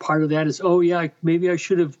part of that is, oh yeah, maybe I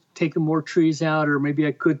should have taken more trees out, or maybe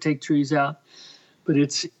I could take trees out. But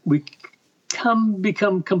we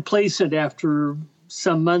become complacent after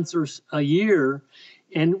some months or a year,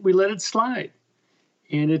 and we let it slide.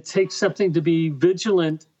 And it takes something to be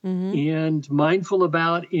vigilant and mindful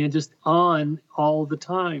about and just on all the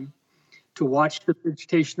time, to watch the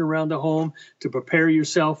vegetation around the home, to prepare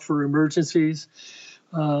yourself for emergencies,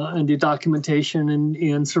 and the documentation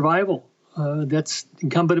and survival. That's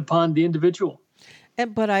incumbent upon the individual.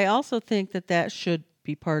 But I also think that should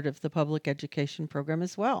be part of the public education program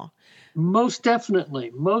as well. Most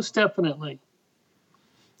definitely. Most definitely.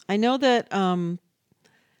 I know that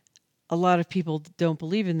a lot of people don't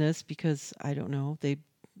believe in this because, I don't know,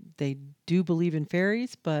 they do believe in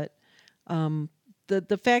fairies, but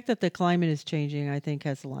the fact that the climate is changing, I think,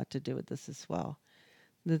 has a lot to do with this as well.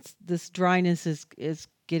 This dryness is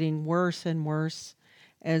getting worse and worse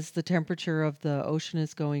as the temperature of the ocean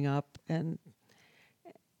is going up, and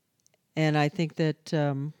I think that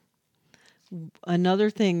another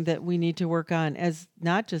thing that we need to work on, as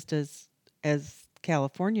not just as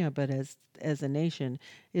California, but as a nation,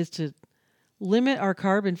 is to limit our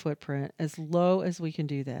carbon footprint as low as we can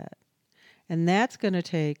do that. And that's going to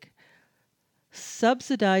take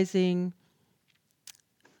subsidizing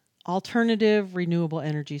alternative renewable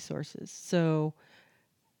energy sources. So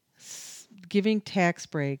giving tax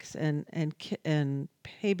breaks and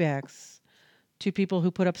paybacks to people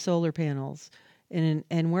who put up solar panels.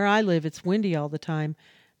 And where I live, it's windy all the time.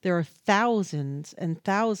 There are thousands and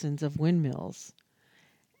thousands of windmills.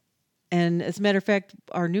 And as a matter of fact,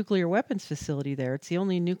 our nuclear weapons facility there, it's the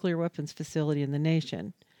only nuclear weapons facility in the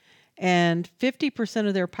nation. And 50%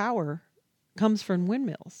 of their power comes from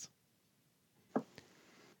windmills.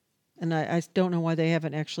 And I don't know why they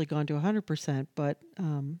haven't actually gone to 100%, but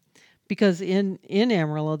because in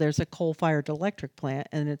Amarillo, there's a coal-fired electric plant,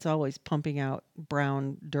 and it's always pumping out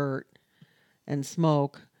brown dirt and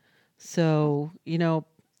smoke. So,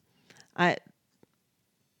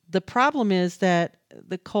 the problem is that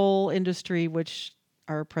the coal industry, which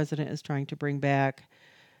our president is trying to bring back,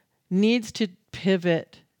 needs to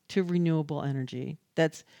pivot to renewable energy.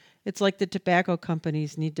 It's like the tobacco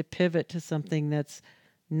companies need to pivot to something that's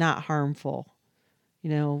not harmful.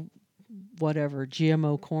 Whatever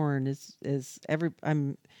GMO corn is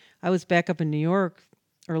I was back up in New York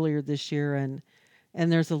earlier this year, and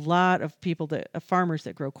there's a lot of farmers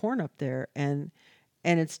that grow corn up there, and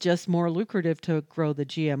it's just more lucrative to grow the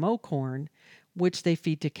GMO corn, which they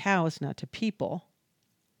feed to cows, not to people.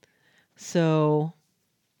 So,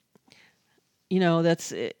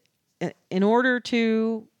 that's it. In order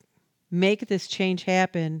to make this change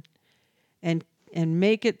happen and and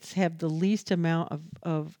make it have the least amount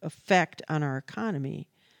of effect on our economy,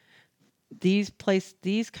 these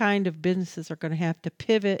kind of businesses are going to have to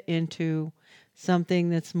pivot into something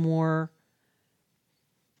that's more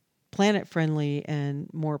planet friendly and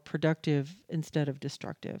more productive instead of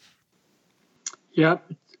destructive. Yeah,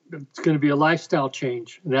 it's going to be a lifestyle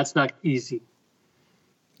change, and that's not easy.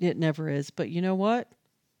 It never is. But you know what?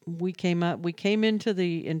 We came into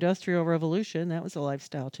the Industrial Revolution. That was a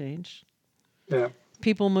lifestyle change. Yeah.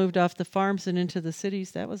 People moved off the farms and into the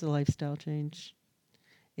cities. That was a lifestyle change.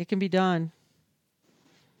 It can be done.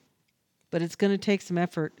 But it's going to take some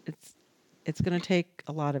effort. It's going to take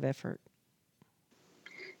a lot of effort.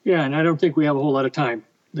 Yeah, and I don't think we have a whole lot of time.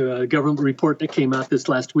 The government report that came out this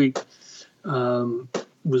last week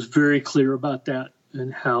was very clear about that,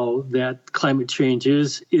 and how that climate change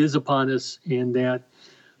is upon us, and that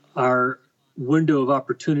our window of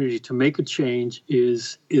opportunity to make a change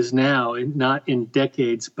is now, and not in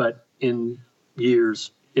decades, but in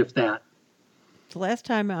years, if that. The last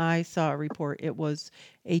time I saw a report, it was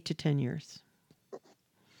 8 to 10 years.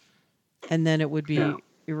 And then it would be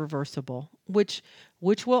irreversible, which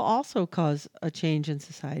will also cause a change in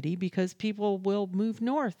society because people will move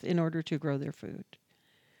north in order to grow their food.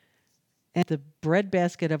 And the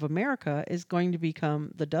breadbasket of America is going to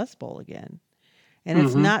become the Dust Bowl again. And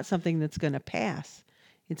it's not something that's going to pass.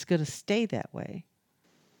 It's going to stay that way.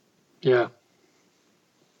 Yeah.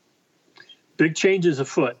 Big changes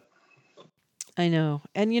afoot. I know.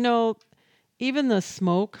 And even the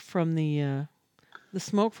smoke from these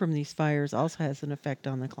fires also has an effect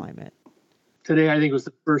on the climate. Today, I think, was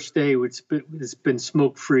the first day it's been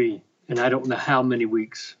smoke-free, and I don't know how many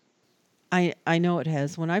weeks. I know it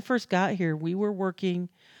has. When I first got here, we were working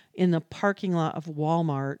in the parking lot of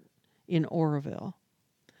Walmart in Oroville.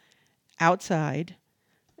 Outside,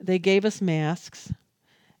 they gave us masks,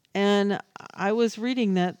 and I was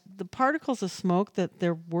reading that the particles of smoke that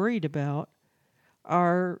they're worried about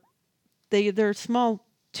they're small,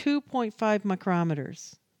 2.5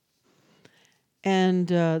 micrometers. And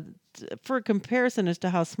for a comparison as to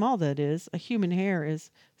how small that is, a human hair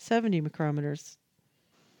is 70 micrometers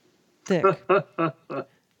thick.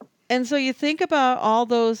 And so you think about all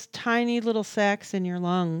those tiny little sacs in your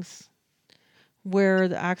lungs where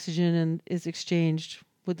the oxygen is exchanged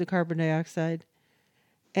with the carbon dioxide,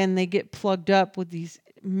 and they get plugged up with these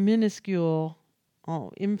minuscule,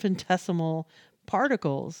 infinitesimal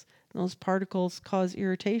particles. Those particles cause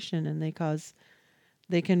irritation, and they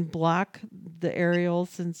can block the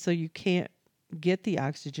areoles, and so you can't get the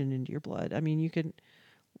oxygen into your blood. I mean,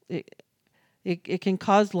 it can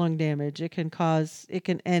cause lung damage.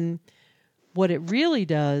 And what it really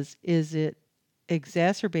does is it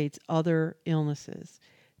exacerbates other illnesses.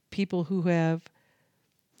 People who have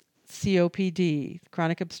COPD,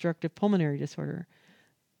 chronic obstructive pulmonary disorder,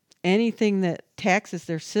 anything that taxes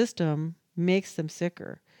their system makes them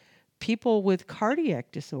sicker. People with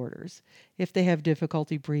cardiac disorders, if they have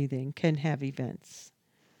difficulty breathing, can have events.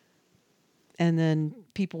 And then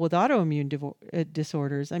people with autoimmune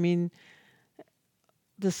disorders, I mean,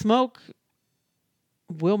 the smoke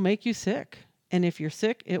will make you sick. And if you're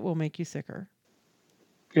sick, it will make you sicker.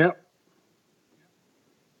 Yep.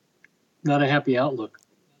 Not a happy outlook.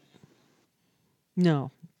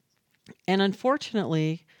 No. And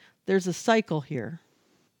unfortunately, there's a cycle here.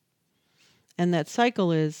 And that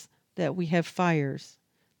cycle is that we have fires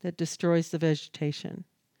that destroys the vegetation.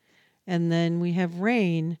 And then we have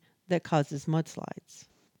rain that causes mudslides.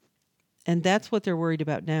 And that's what they're worried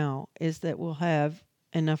about now, is that we'll have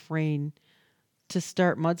enough rain to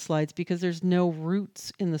start mudslides because there's no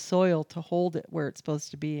roots in the soil to hold it where it's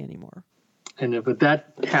supposed to be anymore. And if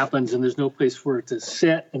that happens and there's no place for it to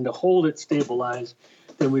sit and to hold it stabilized,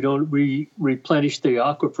 then we don't replenish the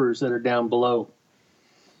aquifers that are down below.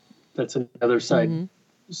 That's another side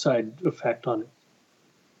effect on it.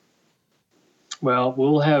 Well,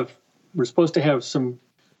 we're supposed to have some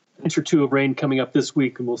inch or two of rain coming up this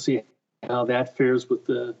week, and we'll see how that fares with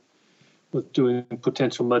doing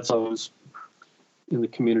potential mudslides in the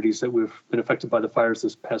communities that we've been affected by the fires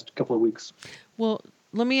this past couple of weeks. Well,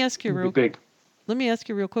 let me ask you real quick.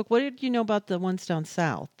 What did you know about the ones down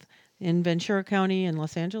south in Ventura County and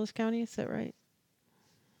Los Angeles County? Is that right?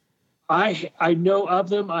 I know of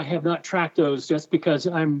them. I have not tracked those just because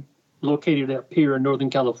I'm located up here in Northern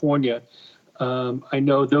California. I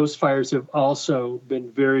know those fires have also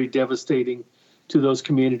been very devastating to those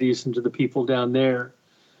communities and to the people down there.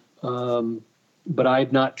 But I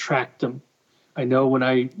have not tracked them. I know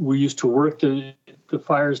when we used to work the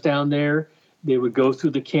fires down there, they would go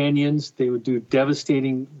through the canyons. They would do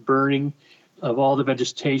devastating burning. of all the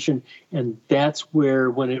vegetation. And that's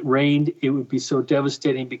where, when it rained, it would be so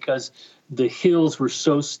devastating because the hills were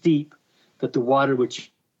so steep that the water would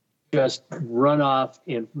just run off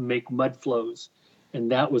and make mud flows. And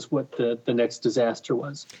that was what the next disaster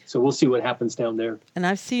was. So we'll see what happens down there. And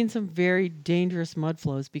I've seen some very dangerous mud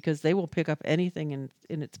flows because they will pick up anything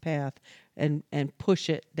in its path and push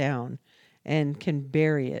it down and can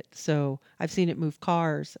bury it. So I've seen it move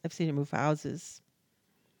cars. I've seen it move houses.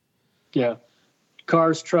 Yeah.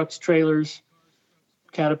 Cars, trucks, trailers,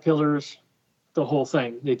 caterpillars, the whole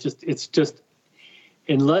thing. It's just,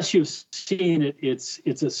 unless you've seen it, it's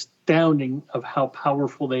astounding of how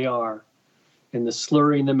powerful they are and the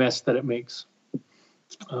slurry and the mess that it makes.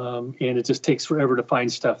 And it just takes forever to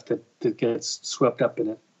find stuff that gets swept up in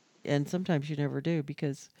it. And sometimes you never do,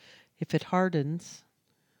 because if it hardens,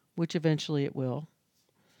 which eventually it will,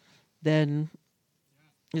 then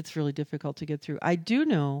it's really difficult to get through. I do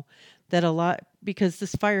know that a lot, because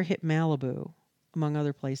this fire hit Malibu, among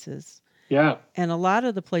other places. Yeah. And a lot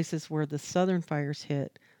of the places where the southern fires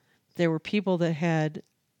hit, there were people that had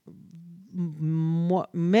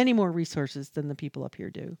many more resources than the people up here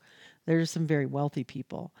do. There's some very wealthy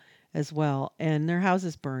people as well, and their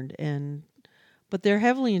houses burned, but they're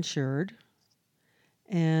heavily insured,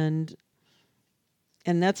 and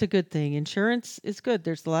that's a good thing. Insurance is good.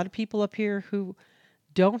 There's a lot of people up here who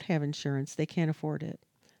don't have insurance. They can't afford it.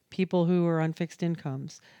 People who are on fixed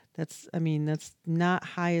incomes. That's not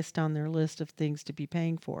highest on their list of things to be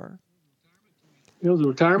paying for. It was a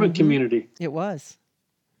retirement community. It was.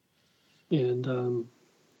 And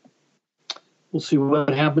we'll see what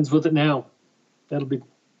happens with it now. That'll be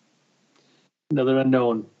another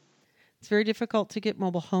unknown. It's very difficult to get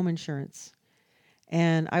mobile home insurance.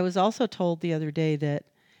 And I was also told the other day that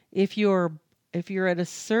if you're at a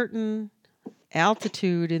certain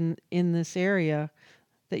altitude in this area,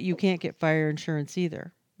 that you can't get fire insurance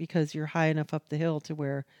either, because you're high enough up the hill to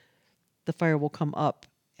where the fire will come up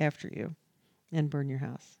after you and burn your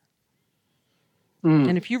house.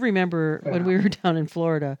 And if you remember when we were down in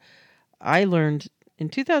Florida, in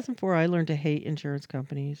 2004, I learned to hate insurance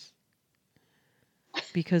companies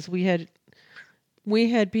because we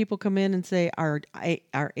had people come in and say, our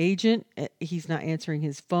agent, he's not answering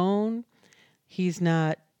his phone. He's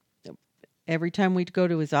not, every time we'd go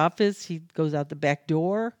to his office, he goes out the back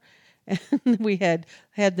door. And we had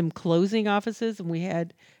them closing offices, and we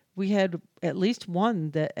had at least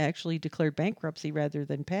one that actually declared bankruptcy rather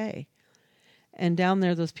than pay. And down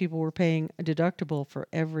there, those people were paying a deductible for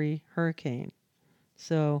every hurricane.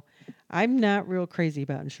 So I'm not real crazy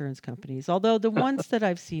about insurance companies, although the ones that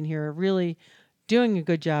I've seen here are really doing a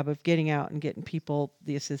good job of getting out and getting people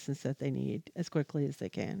the assistance that they need as quickly as they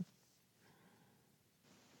can.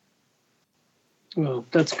 Well,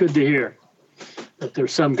 that's good to hear that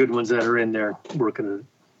there's some good ones that are in there working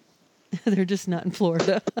it. They're just not in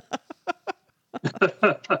Florida.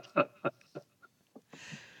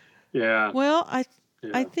 Yeah. Well,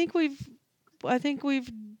 I think we've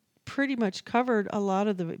pretty much covered a lot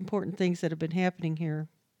of the important things that have been happening here.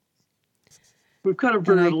 We've covered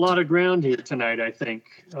a lot of ground here tonight, I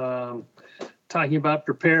think. Talking about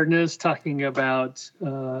preparedness, talking about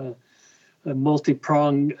a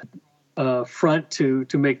multi-pronged front to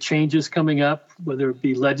make changes coming up, whether it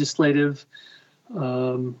be legislative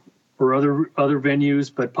or other venues,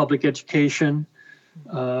 but public education.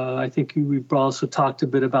 I think we've also talked a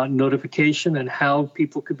bit about notification and how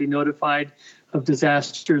people could be notified of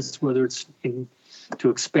disasters, whether it's to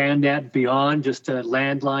expand that beyond just a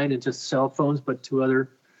landline and just cell phones, but to other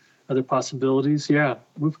possibilities. Yeah,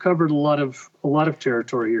 we've covered a lot of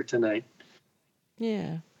territory here tonight.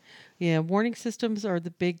 Yeah. Warning systems are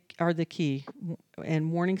the key,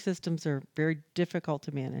 and warning systems are very difficult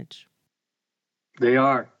to manage. They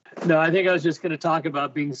are. No, I think I was just going to talk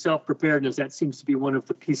about being self-preparedness. That seems to be one of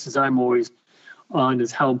the pieces I'm always on,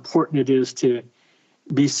 is how important it is to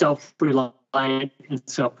be self-reliant and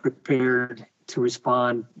self-prepared to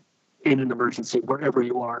respond in an emergency wherever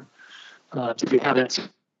you are, to have that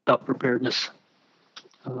self-preparedness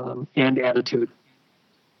and attitude.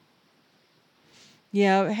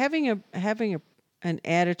 Yeah, having an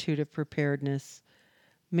attitude of preparedness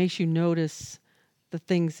makes you notice the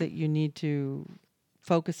things that you need to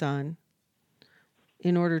focus on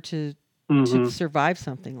in order to survive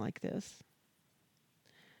something like this.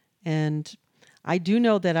 And I do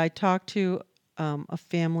know that I talked to a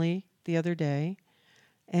family the other day,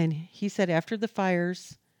 and he said after the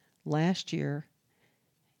fires last year,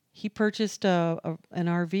 he purchased an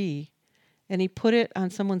RV, and he put it on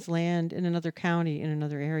someone's land in another county in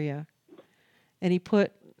another area, and he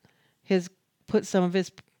put some of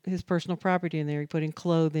his his personal property in there. He put in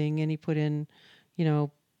clothing, and he put in,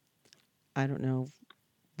 I don't know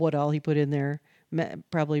what all he put in there.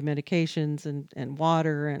 Probably medications and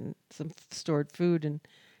water and some stored food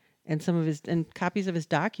and some of his and copies of his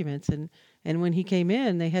documents. And when he came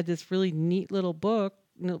in, they had this really neat little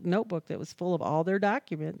notebook that was full of all their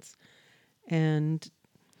documents. And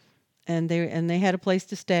they had a place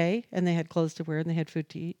to stay, and they had clothes to wear, and they had food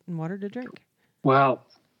to eat and water to drink. Wow.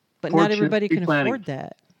 But not everybody can afford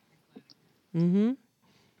that. Mm-hmm.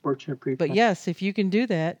 Fortunate pre-planning. But yes, if you can do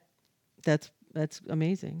that, that's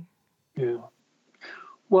amazing. Yeah.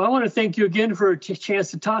 Well, I want to thank you again for a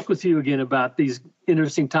chance to talk with you again about these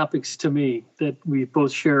interesting topics to me that we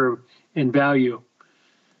both share and value.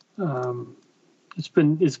 It's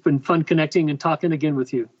been fun connecting and talking again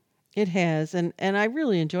with you. It has, and I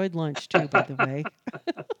really enjoyed lunch too, by the way.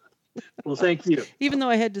 Well, thank you. Even though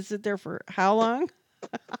I had to sit there for how long?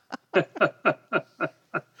 I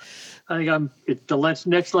think the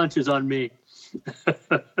next lunch is on me.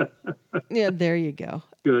 Yeah, there you go.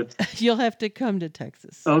 Good. You'll have to come to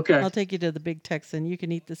Texas. Okay. I'll take you to the Big Texan. You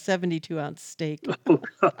can eat the 72-ounce steak.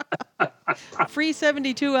 Free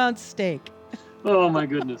 72-ounce steak. Oh, my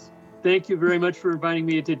goodness. Thank you very much for inviting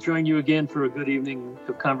me to join you again for a good evening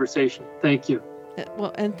of conversation. Thank you.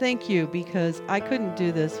 Well, and thank you, because I couldn't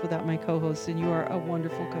do this without my co-host, and you are a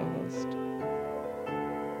wonderful co-host.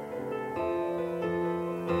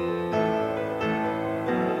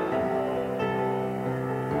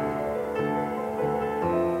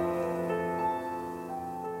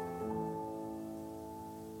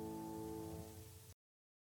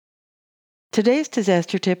 Today's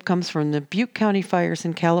disaster tip comes from the Butte County Fires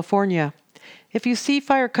in California. If you see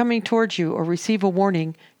fire coming towards you or receive a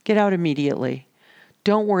warning, get out immediately.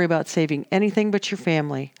 Don't worry about saving anything but your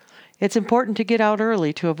family. It's important to get out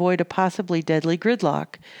early to avoid a possibly deadly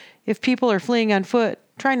gridlock. If people are fleeing on foot,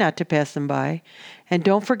 try not to pass them by. And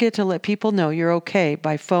don't forget to let people know you're okay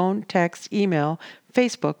by phone, text, email,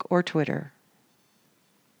 Facebook, or Twitter.